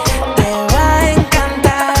 te va a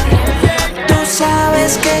encantar. Tú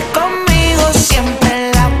sabes que conmigo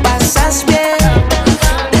siempre la pasas bien.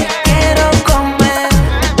 Te quiero comer,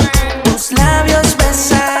 tus labios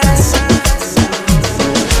besar.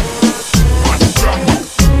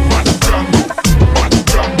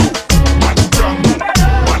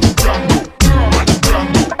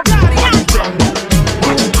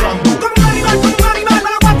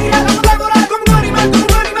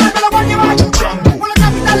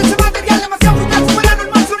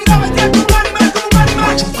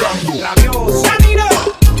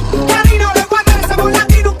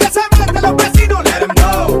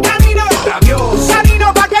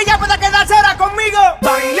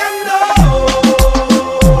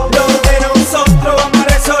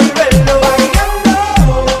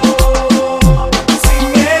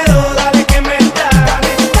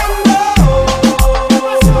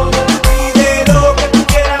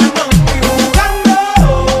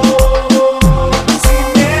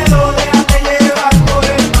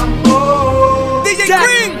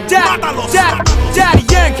 Daddy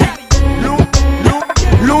Yankee,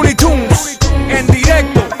 Looney Tunes, en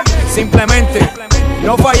directo, simplemente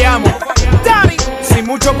no fallamos. Daddy, sin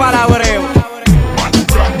mucho palabreo.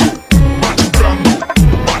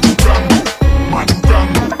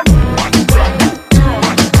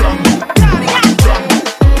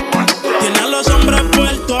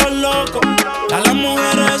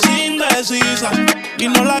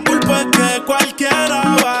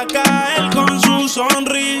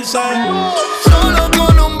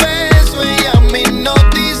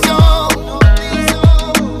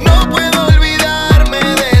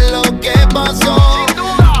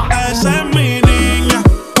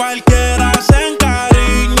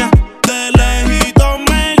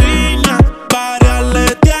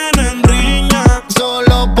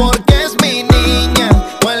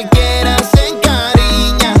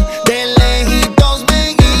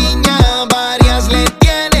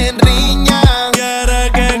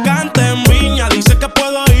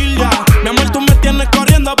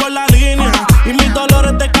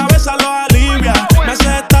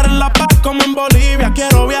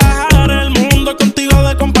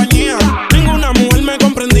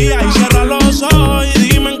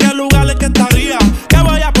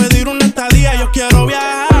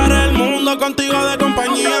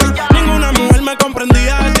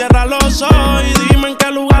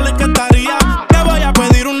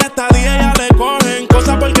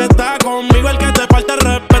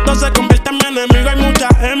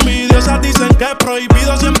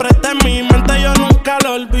 en mi mente yo nunca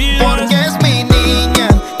lo olvido. Porque es mi niña,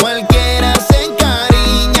 cualquiera se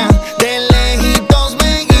encariña, de lejitos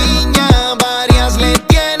me guiña, varias le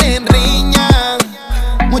tienen riña.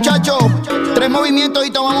 Muchachos, 3 movimientos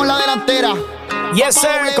y tomamos la delantera. Yes, sir.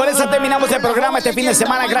 Con eso terminamos el programa este fin de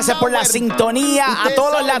semana. Gracias por la sintonía. A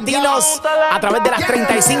todos los latinos a través de las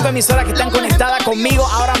 35 emisoras que están conectadas conmigo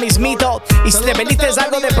ahora mismito. Y si te perdiste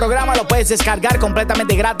algo del programa, lo puedes descargar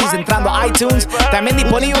completamente gratis entrando a iTunes. También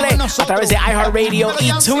disponible a través de iHeartRadio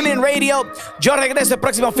y TuneIn Radio. Yo regreso el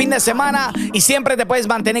próximo fin de semana y siempre te puedes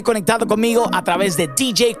mantener conectado conmigo a través de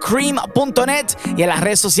djcream.net y en las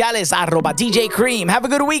redes sociales @DJCream. Have a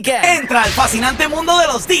good weekend. Entra al fascinante mundo de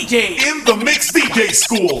los DJs. In the Mix DJ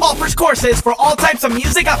School. Offers courses for all types of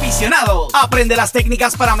music aficionados. Aprende las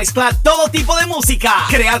técnicas para mezclar todo tipo de música,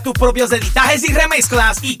 crear tus propios editajes y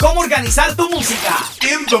remezclas y cómo organizar tu música.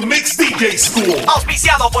 In the Mix DJ School.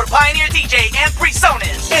 Auspiciado por Pioneer DJ and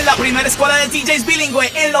PreSonus. En la primera escuela de DJs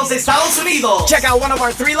bilingüe en los Estados Unidos. Check out one of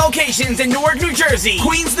our 3 locations in Newark, New Jersey,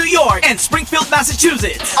 Queens, New York, and Springfield,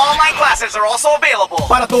 Massachusetts. Online classes are also available.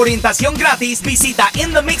 Para tu orientación gratis, visita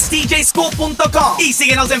inthemixdjschool.com y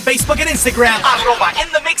síguenos en Facebook and Instagram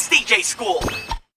 @InTheMixDJSchool.